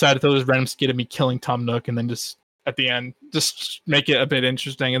just decided to do this random skit of me killing Tom Nook, and then just at the end, just make it a bit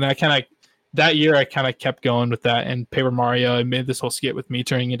interesting. And then that year I kind of kept going with that. And Paper Mario, I made this whole skit with me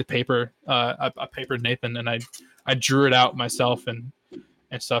turning into paper, a paper Nathan, and I drew it out myself and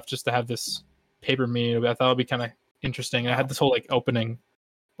stuff just to have this paper me. I thought it would be kind of interesting. And I had this whole like opening,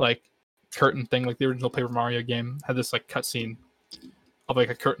 like curtain thing, like the original Paper Mario game had this like cutscene of like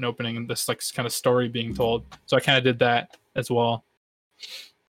a curtain opening and this like kind of story being told. So I kind of did that as well.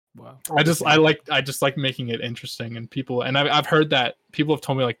 Wow. I just like making it interesting, and I've heard that people have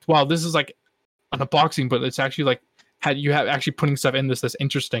told me like, wow, this is like an unboxing, but it's actually like you have actually putting stuff in this that's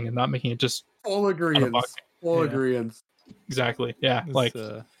interesting and not making it just full agreement. Full agreement. Exactly. Yeah. It's, Like,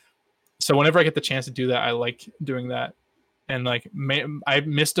 so whenever I get the chance to do that, I like doing that. And like, I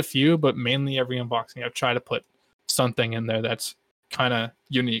missed a few, but mainly every unboxing, I've tried to put something in there that's kind of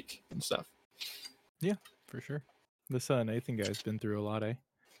unique and stuff. Yeah, for sure. This Nathan guy's been through a lot, eh?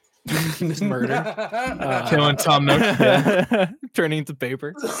 Just murder, killing Tom Nook, turning into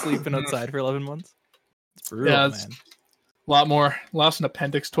paper, sleeping outside for 11 months. It's brutal, yeah, man. A lot more. Lost an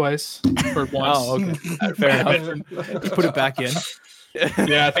appendix twice for once. Oh, okay. Fair enough. Put it back in.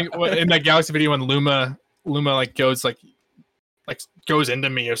 Yeah, I think in that Galaxy video when Luma like goes goes into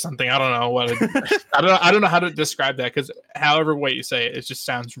me or something. I don't know what. I don't know how to describe that, because however way you say it, it just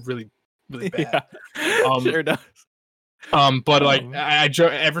sounds really bad. Yeah. Sure does. But like I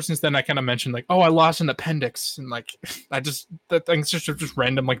ever since then I kind of mentioned like, oh, I lost an appendix, and like that thing's just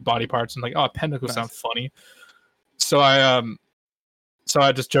random like body parts, and like, oh, appendix would sound funny. So I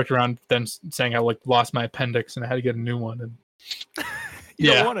just joked around then saying I like lost my appendix and I had to get a new one. And you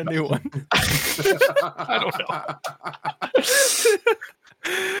don't want a new one. I don't know.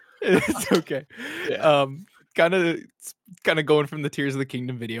 It's okay. Yeah. Kind of going from the Tears of the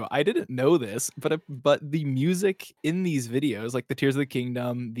Kingdom video. I didn't know this, but the music in these videos, like the Tears of the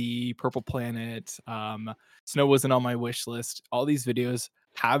Kingdom, the Purple Planet, Snow wasn't on my wish list. All these videos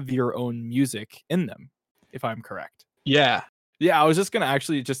have your own music in them, if I'm correct. Yeah. I was just gonna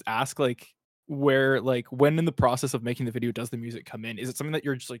actually just ask like when in the process of making the video does the music come in? Is it something that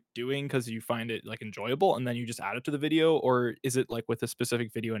you're just like doing because you find it like enjoyable and then you just add it to the video, or is it like with a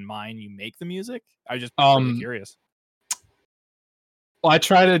specific video in mind you make the music? I just really curious. Well, I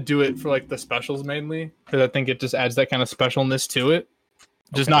try to do it for like the specials mainly, because I think it just adds that kind of specialness to it.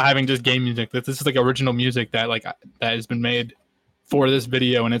 Just not having just game music. This is like original music that has been made for this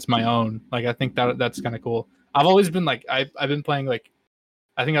video and it's my own. Like, I think that's kind of cool. I've always been like I've been playing like,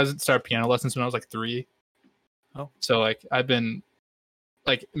 I think I started piano lessons when I was like 3. Oh, so like I've been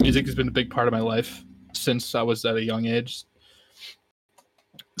like, music has been a big part of my life since I was at a young age.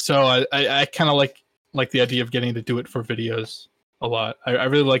 So I kind of like the idea of getting to do it for videos a lot. I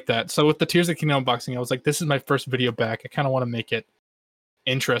really like that. So with the Tears of the Kingdom unboxing, I was like, this is my first video back. I kind of want to make it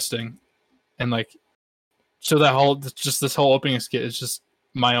interesting, and like, so this whole opening skit is just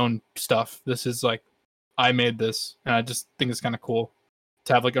my own stuff. This is like, I made this, and I just think it's kind of cool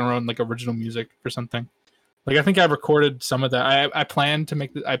to have like our own like original music for something. Like, I think I recorded some of that. I planned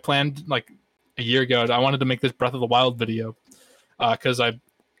like a year ago. I wanted to make this Breath of the Wild video because I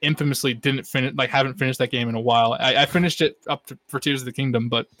infamously haven't finished that game in a while. I finished it for Tears of the Kingdom,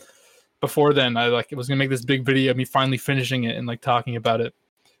 but before then I was gonna make this big video of me finally finishing it and like talking about it.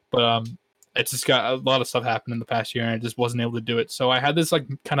 But it just got a lot of stuff happened in the past year and I just wasn't able to do it. So I had this like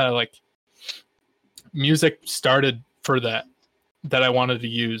kind of like music started for that I wanted to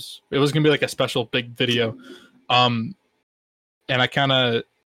use. It was gonna be like a special big video. And I kind of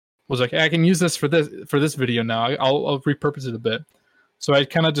was like, hey, I can use this for this video now. I'll repurpose it a bit. So I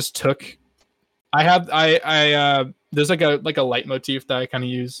kind of just took. There's like a leitmotif that I kind of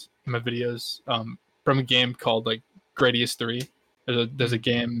use in my videos from a game called like Gradius 3. There's a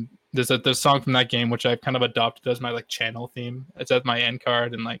game. There's a song from that game which I've kind of adopted as my like channel theme. It's at my end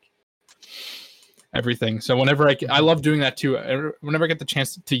card and like everything. So whenever I love doing that too. Whenever I get the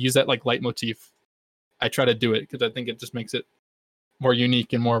chance to use that like leitmotif, I try to do it because I think it just makes it more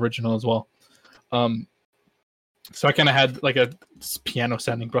unique and more original as well. So I kind of had like a piano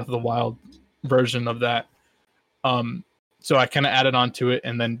sounding Breath of the Wild version of that. So I kind of added on to it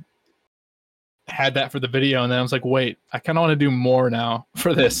and then had that for the video. And then I was like, wait, I kind of want to do more now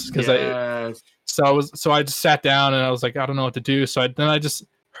for this. So I just sat down and I was like, I don't know what to do. So then I just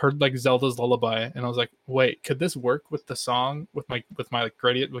heard like Zelda's Lullaby and I was like, wait, could this work with the song with my like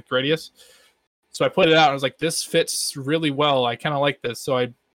Gradius? So I put it out and I was like, this fits really well. I kind of like this. So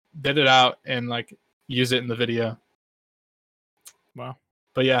I did it out and like use it in the video. Wow.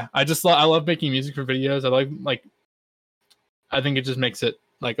 But yeah, I love making music for videos. I think it just makes it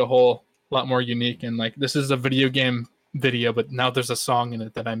like a whole lot more unique, and like, this is a video game video, but now there's a song in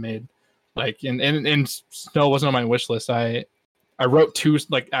it that I made. Like, and Snow wasn't on my wish list. I wrote 2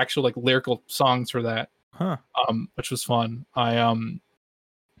 like actual like lyrical songs for that. Which was fun.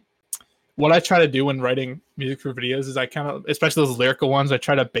 What I try to do when writing music for videos is I kind of, especially those lyrical ones, I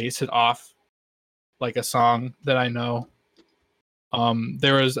try to base it off like a song that I know. I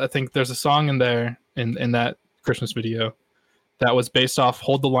think there's a song in there in that Christmas video that was based off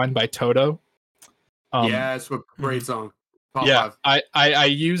 "Hold the Line" by Toto. Yeah, it's a great song. Top 5. I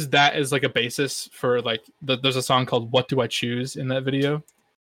use that as like a basis for like there's a song called "What Do I Choose" in that video,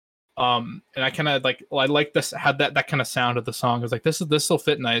 And I kind of like, well, I like this, had that kind of sound of the song. I was like, this will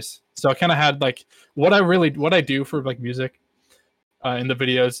fit nice. So I kind of had like what I do for like music in the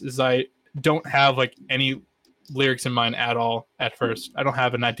videos is I don't have like any lyrics in mind at all at first. I don't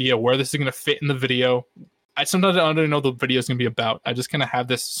have an idea where this is going to fit in the video. Sometimes I don't even know the video is going to be about. I just kind of have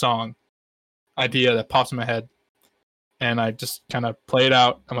this song idea that pops in my head, and I just kind of play it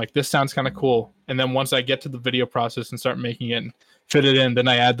out. I'm like, this sounds kind of cool. And then once I get to the video process and start making it and fit it in, then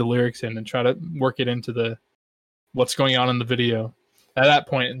I add the lyrics in and try to work it into the what's going on in the video. At that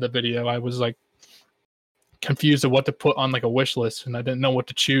point in the video, I was like confused of what to put on like a wish list, and I didn't know what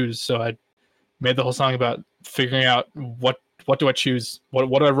to choose. So I made the whole song about figuring out what do I choose,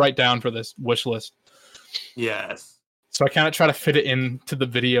 what do I write down for this wish list. Yes. So I kind of try to fit it into the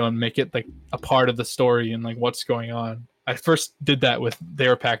video and make it like a part of the story and like what's going on. I first did that with They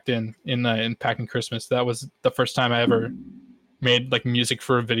Were Packed in Packing Christmas. That was the first time I ever made like music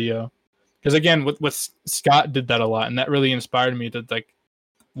for a video. Because again, with Scott did that a lot, and that really inspired me to like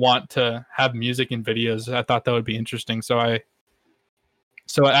want to have music in videos. I thought that would be interesting. So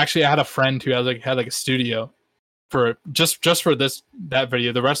actually I had a friend who had like a studio for just for that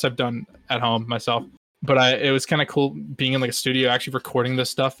video. The rest I've done at home myself. But it was kind of cool being in like a studio, actually recording this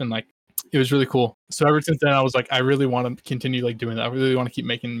stuff, and like it was really cool. So ever since then, I was like, I really want to continue like doing that. I really want to keep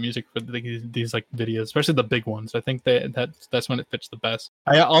making music for these like videos, especially the big ones. I think that's when it fits the best.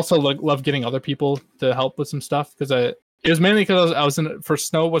 I also love getting other people to help with some stuff because it was mainly because I was in for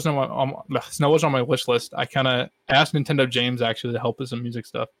Snow wasn't Snow was on my wish list. I kind of asked Nintendo James actually to help with some music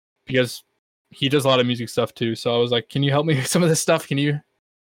stuff because he does a lot of music stuff too. So I was like, can you help me with some of this stuff? Can you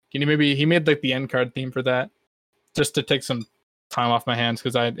maybe, he made like the end card theme for that just to take some time off my hands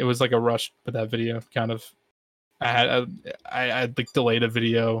because it was like a rush with that video. Kind of, I had like delayed a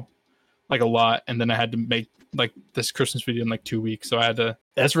video like a lot, and then I had to make like this Christmas video in like 2 weeks. So I had to.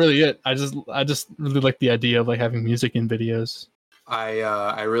 That's really it. I just really like the idea of like having music in videos.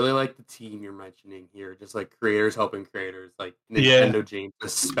 I really like the team you're mentioning here, just like creators helping creators, like Nintendo James,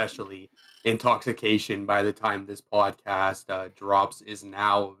 especially. Intoxication, by the time this podcast drops, is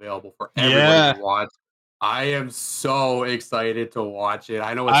now available for everybody to watch. I am so excited to watch it.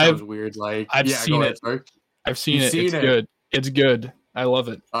 I know it sounds weird, like I've seen it. I've seen it. It's good. It's good. I love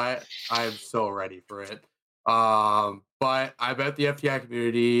it. I am so ready for it. But I bet the FTI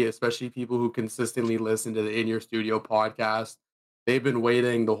community, especially people who consistently listen to the In Your Studio podcast, they've been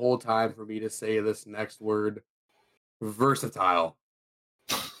waiting the whole time for me to say this next word, versatile.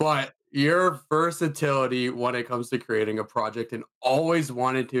 But your versatility when it comes to creating a project and always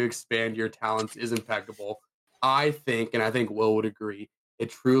wanting to expand your talents is impeccable. I think, and I think Will would agree, it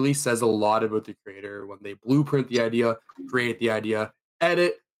truly says a lot about the creator when they blueprint the idea, create the idea,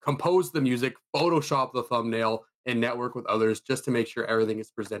 edit, compose the music, Photoshop the thumbnail, and network with others just to make sure everything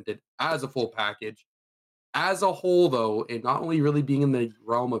is presented as a full package. As a whole, though, and not only really being in the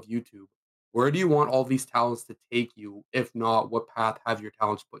realm of YouTube, where do you want all these talents to take you? If not, what path have your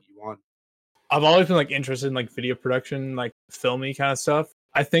talents put you on? I've always been like interested in like video production, like filmy kind of stuff.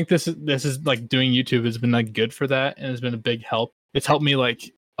 I think this is like doing YouTube has been like good for that and has been a big help. It's helped me like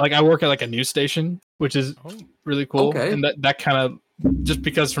I work at like a news station, which is really cool. Okay. And that kind of, just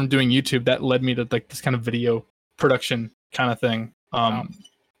because from doing YouTube, that led me to like this kind of video production kind of thing.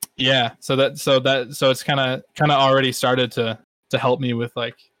 Yeah. So it's kind of already started to help me with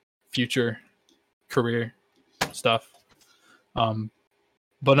like future career stuff.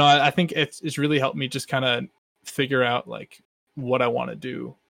 But no, I think it's really helped me just kind of figure out like what I want to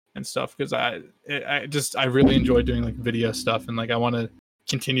do and stuff, because I really enjoy doing like video stuff, and like I want to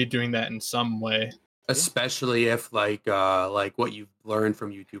continue doing that in some way. Especially if like what you've learned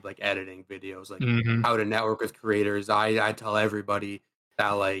from YouTube, like editing videos, like how to network with creators. I tell everybody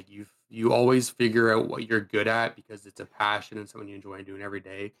that like you always figure out what you're good at because it's a passion and something you enjoy doing every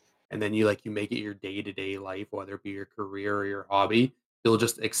day. And then you make it your day-to-day life, whether it be your career or your hobby, you'll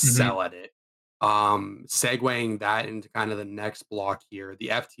just excel at it. Segueing that into kind of the next block here, the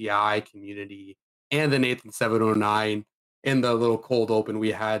FTI community and the Nathan709 in the little cold open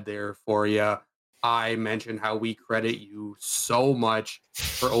we had there for you. I mentioned how we credit you so much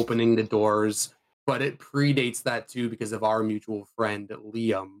for opening the doors, but it predates that too because of our mutual friend,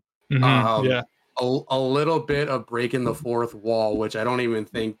 Liam. A little bit of breaking the fourth wall, which I don't even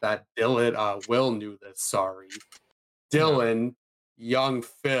think that Dylan Will knew this. Sorry. Dylan, young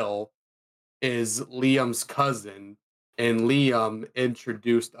Phil, is Liam's cousin, and Liam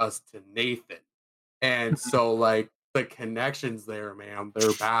introduced us to Nathan. And so like the connections there, man,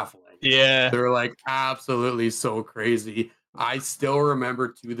 they're baffling. Yeah. They're like absolutely so crazy. I still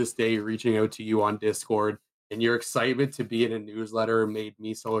remember to this day reaching out to you on Discord and your excitement to be in a newsletter made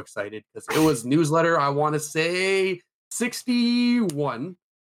me so excited because it was newsletter, I want to say 61.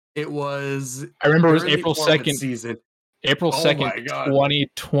 It was I remember it was during the April Orbit 2nd. season. April Oh 2nd, my God.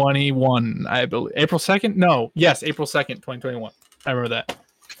 2021, I believe. April 2nd? No. Yes, April 2nd, 2021. I remember that.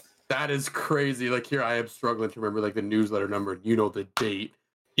 That is crazy. Like here, I am struggling to remember like the newsletter number. You know the date.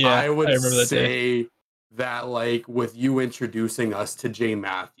 Yeah, I would remember that day. say that like with you introducing us to J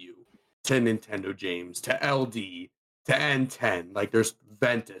Matthew, to Nintendo James, to LD, to N10, like there's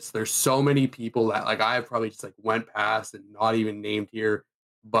Ventus. There's so many people that like I probably just like went past and not even named here,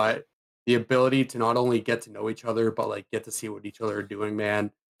 but the ability to not only get to know each other, but like get to see what each other are doing, man.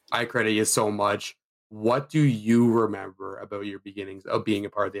 I credit you so much. What do you remember about your beginnings of being a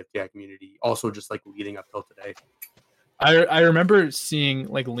part of the FTI community? Also, just like leading up till today. I remember seeing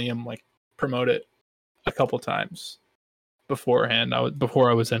like Liam like promote it a couple times beforehand. Before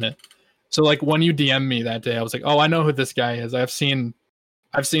I was in it. So like when you DM me that day, I was like, oh, I know who this guy is. I've seen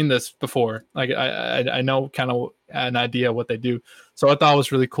this before. Like I know kind of an idea what they do. So I thought it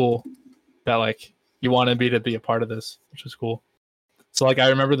was really cool that like you wanted me to be a part of this, which was cool. So like I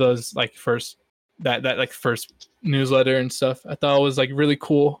remember those like first that like first newsletter and stuff. I thought it was like really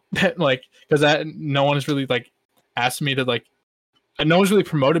cool that like because that no one's really like asked me to like and no one's really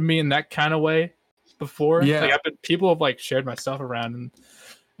promoted me in that kind of way before. Yeah. Like people have like shared my stuff around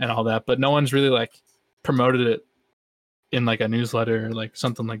and all that, but no one's really like promoted it in like a newsletter or like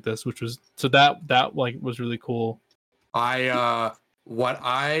something like this, which was so that like was really cool. What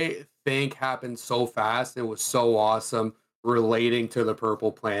I think happened so fast and was so awesome relating to the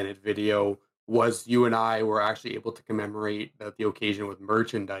Purple Planet video was you and I were actually able to commemorate the occasion with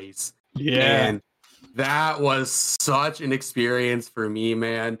merchandise. Yeah. And that was such an experience for me,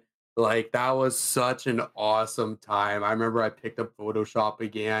 man. Like that was such an awesome time. I remember I picked up Photoshop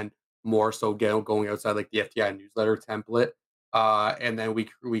again, more so going outside like the FTI newsletter template. And then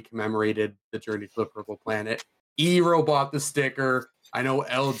we commemorated the journey to the Purple Planet. Ero bought the sticker. I know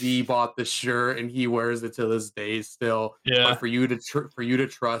LD bought the shirt, and he wears it to this day still. Yeah. But for you to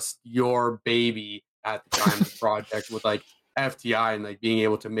trust your baby at the time of the project with like FTI and like being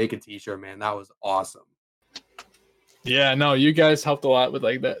able to make a T-shirt, man, that was awesome. Yeah, no, you guys helped a lot with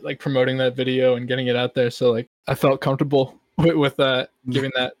like that, like promoting that video and getting it out there. So like I felt comfortable with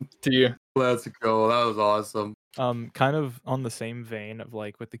giving that to you. Let's go. That was awesome. Kind of on the same vein of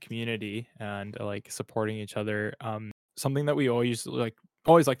like with the community and like supporting each other. Something that we always like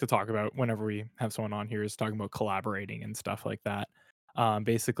to talk about whenever we have someone on here is talking about collaborating and stuff like that.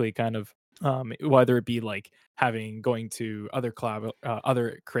 Basically kind of whether it be like going to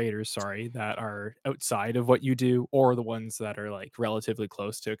other creators that are outside of what you do, or the ones that are like relatively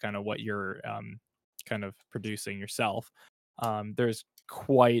close to kind of what you're kind of producing yourself. There's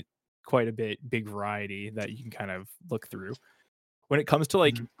quite a big variety that you can kind of look through when it comes to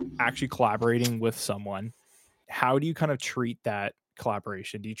like actually collaborating with someone. How do you kind of treat that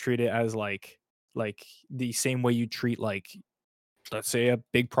collaboration? Do you treat it as like the same way you treat like, let's say, a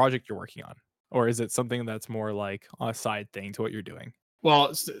big project you're working on, or is it something that's more like a side thing to what you're doing?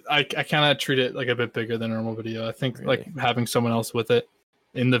 Well, I kind of treat it like a bit bigger than a normal video. I think like having someone else with it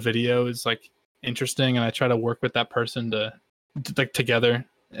in the video is like interesting, and I try to work with that person to like together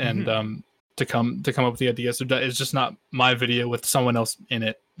and to come up with the ideas. So it's just not my video with someone else in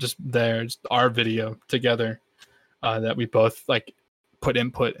it, just our video together that we both like put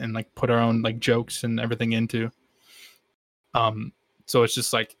input and like put our own like jokes and everything into. So it's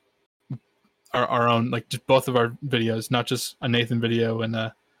just like our own, like just both of our videos, not just a Nathan video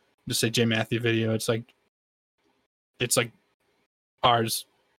and just a J Matthew video. It's like ours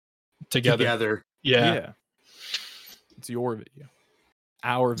together. Yeah. It's your video,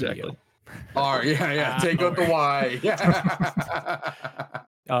 our video. Yeah. Take out the Y. Yeah.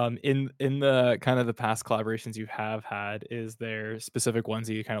 In the kind of the past collaborations you have had, is there specific ones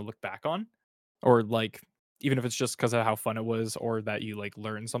that you kind of look back on, or like even if it's just because of how fun it was, or that you like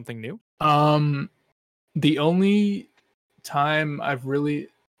learned something new? The only time I've really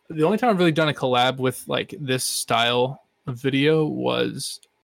done a collab with like this style of video was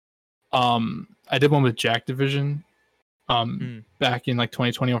I did one with Jack Division back in like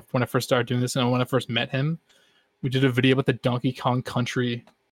 2020 when I first started doing this, and when I first met him, we did a video about the Donkey Kong Country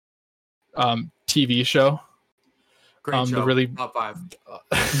TV show. Great show. The really top 5.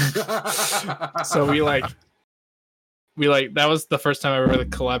 So we that was the first time I ever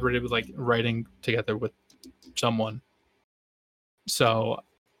like collaborated with like writing together with someone. So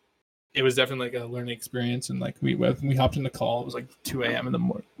it was definitely like a learning experience, and like we hopped in the call. It was like 2 a.m. in the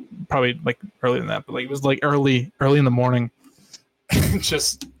morning, probably like earlier than that, but like it was like early in the morning.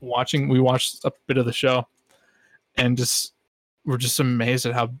 Just watching. We watched a bit of the show, and we're just amazed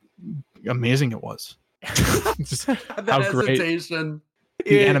at how amazing it was. Just how great the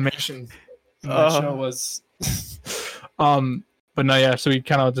animation in that show was. But no, yeah. So we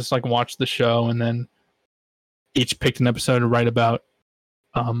kind of just like watched the show, and then each picked an episode to write about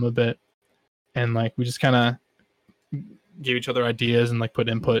a bit, and like we just kind of gave each other ideas and like put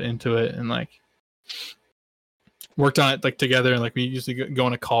input into it, and like worked on it like together. And like we used to go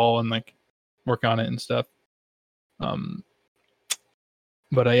on a call and like work on it and stuff.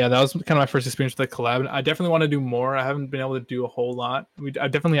 But yeah, that was kind of my first experience with the collab. I definitely want to do more. I haven't been able to do a whole lot. I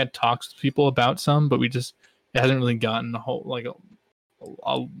definitely had talks with people about some, but it hasn't really gotten a whole like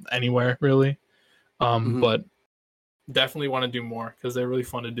anywhere really. But definitely want to do more because they're really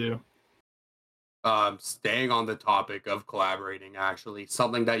fun to do. Staying on the topic of collaborating, actually,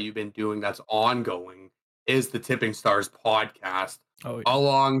 something that you've been doing that's ongoing is the Tipping Stars podcast. Oh, yeah.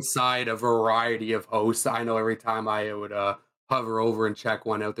 Alongside a variety of hosts. I know every time I would hover over and check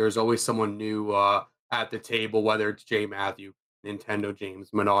one out, there's always someone new at the table, whether it's Jay Matthew, Nintendo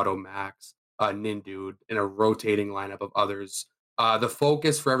James, Monado Max, Nindude, and a rotating lineup of others. The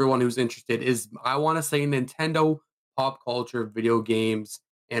focus for everyone who's interested is, I want to say, Nintendo, pop culture, video games,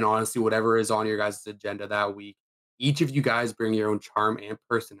 and honestly, whatever is on your guys' agenda that week. Each of you guys bring your own charm and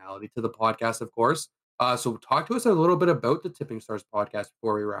personality to the podcast, of course. So talk to us a little bit about the Tipping Stars podcast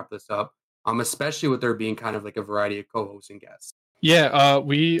before we wrap this up, especially with there being kind of like a variety of co-hosts and guests. Yeah,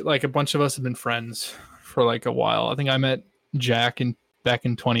 we like a bunch of us have been friends for like a while. I think I met Jack back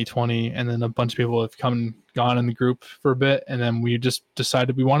in 2020, and then a bunch of people have come and gone in the group for a bit, and then we just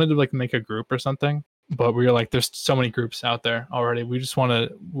decided we wanted to like make a group or something. But we were like, there's so many groups out there already. We just want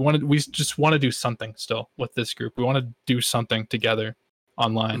to do something still with this group. We want to do something together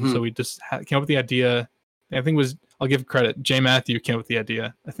online. So we just came up with the idea. I think I'll give credit. Jay Matthew came up with the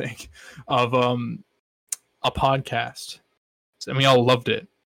idea, I think, of a podcast, and we all loved it.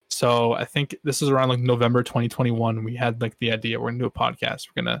 So I think this is around like November 2021. We had like the idea we're gonna do a podcast.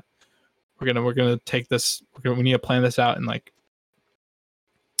 We're gonna take this. We need to plan this out and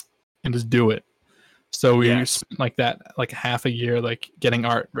just do it. So we spent like that like half a year like getting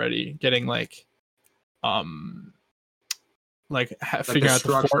art ready, getting figuring out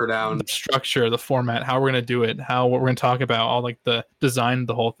the structure, the format, how we're gonna do it, what we're gonna talk about, all like the design of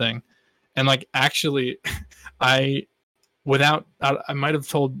the whole thing. And like actually I might have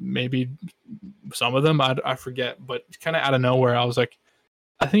told maybe some of them, I forget, but kind of out of nowhere I was like,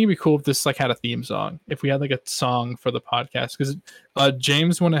 I think it'd be cool if this like had a theme song, if we had like a song for the podcast, because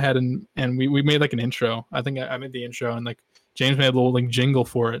James went ahead and we made like an intro. I think I made the intro, and like James made a little like jingle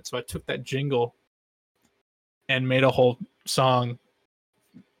for it. So I took that jingle and made a whole song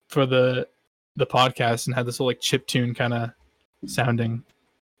for the podcast, and had this little like chiptune kind of sounding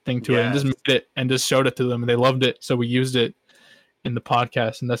thing to it, and just made it and just showed it to them, and they loved it. So we used it in the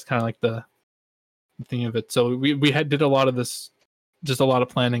podcast, and that's kind of like the thing of it. So we did a lot of this. Just a lot of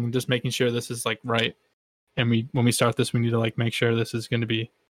planning and just making sure this is like right. And when we start this, we need to like make sure this is going to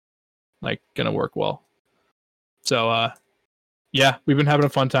be like going to work well. So, yeah, we've been having a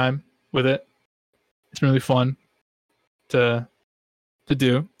fun time with it. It's been really fun to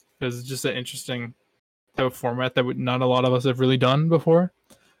do, because it's just an interesting type of format that not a lot of us have really done before.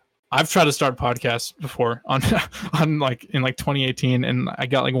 I've tried to start podcasts before on like in like 2018, and I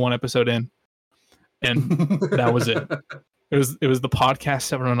got like one episode in, and that was it. It was the podcast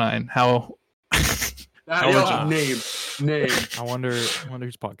 709. How name. I wonder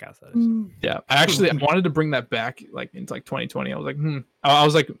whose podcast that is. Yeah, I wanted to bring that back like into like 2020. I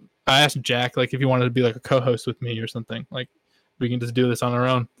was like, I asked Jack like if he wanted to be like a co-host with me or something. Like we can just do this on our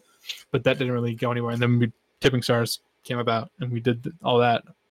own. But that didn't really go anywhere. And then Tipping Stars came about, and we did all that.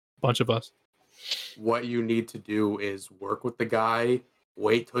 A bunch of us. What you need to do is work with the guy.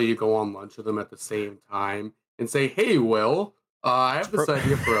 Wait till you go on lunch with him at the same time. And say, hey, Will, I have this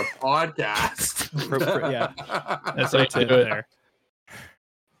idea for a podcast. Yeah, that's what you do there.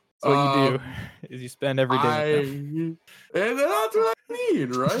 So what you do is you spend every day with them. And that's what I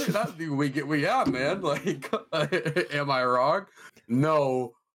mean, right? Yeah, man. Like, am I wrong?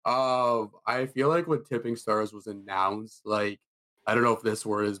 No. I feel like when Tipping Stars was announced, like, I don't know if this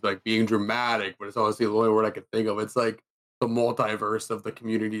word is like being dramatic, but it's honestly the only word I could think of. It's like the multiverse of the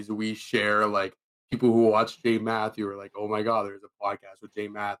communities we share, like, people who watch Jay Matthew are like, oh my God, there's a podcast with Jay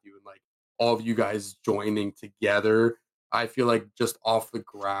Matthew, and like all of you guys joining together. I feel like just off the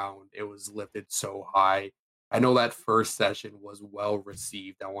ground, it was lifted so high. I know that first session was well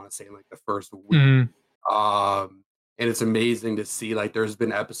received. I want to say in like the first week. And it's amazing to see like there's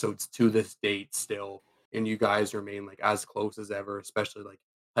been episodes to this date still, and you guys remain like as close as ever, especially like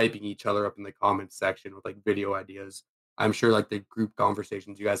hyping each other up in the comments section with like video ideas. I'm sure like the group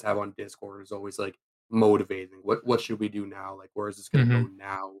conversations you guys have on Discord is always like motivating. What should we do now? Like where is this going to go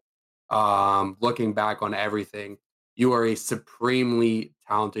now? Looking back on everything, you are a supremely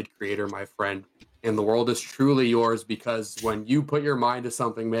talented creator, my friend, and the world is truly yours because when you put your mind to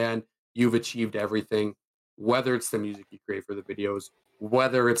something, man, you've achieved everything. Whether it's the music you create for the videos,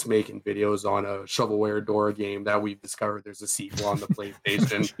 whether it's making videos on a shovelware Dora game that we've discovered there's a sequel on the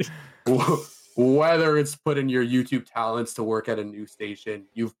PlayStation, whether it's putting your YouTube talents to work at a new station,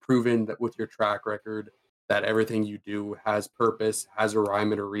 you've proven that with your track record that everything you do has purpose, has a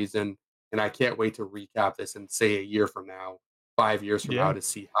rhyme and a reason. And I can't wait to recap this and say a year from now, 5 years from now, to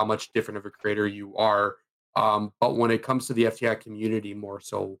see how much different of a creator you are. But when it comes to the FTI community, more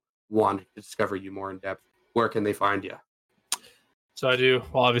so wanting to discover you more in depth, where can they find you? So I do,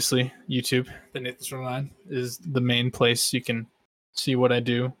 well, obviously, YouTube, TheNathan709 is the main place you can see what I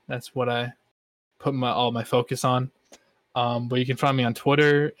do. That's what I put all my focus on. But you can find me on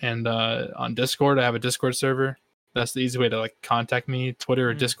Twitter and on Discord. I have a Discord server. That's the easy way to like contact me, Twitter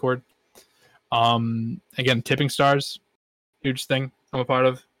or Discord. Again, Tipping Stars, huge thing I'm a part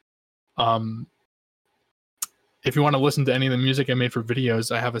of. If you want to listen to any of the music I made for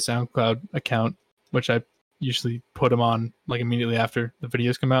videos, I have a SoundCloud account, which I usually put them on like immediately after the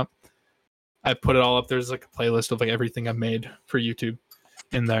videos come out. I put it all up. There's like a playlist of like everything I've made for YouTube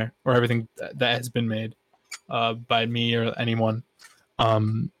in there, or everything that has been made by me or anyone. Yeah,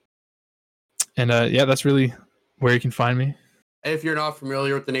 that's really where you can find me. If you're not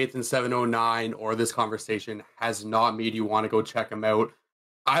familiar with the Nathan709 or this conversation has not made you want to go check him out,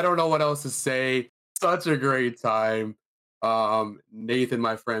 I don't know what else to say. Such a great time. Nathan,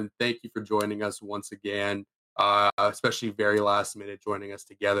 my friend, thank you for joining us once again, especially very last minute joining us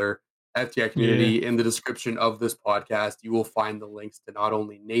together. FTI community, in the description of this podcast, you will find the links to not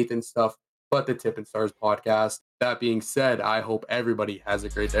only Nathan's stuff, but the Tipping Stars podcast. That being said, I hope everybody has a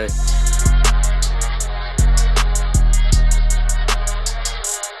great day.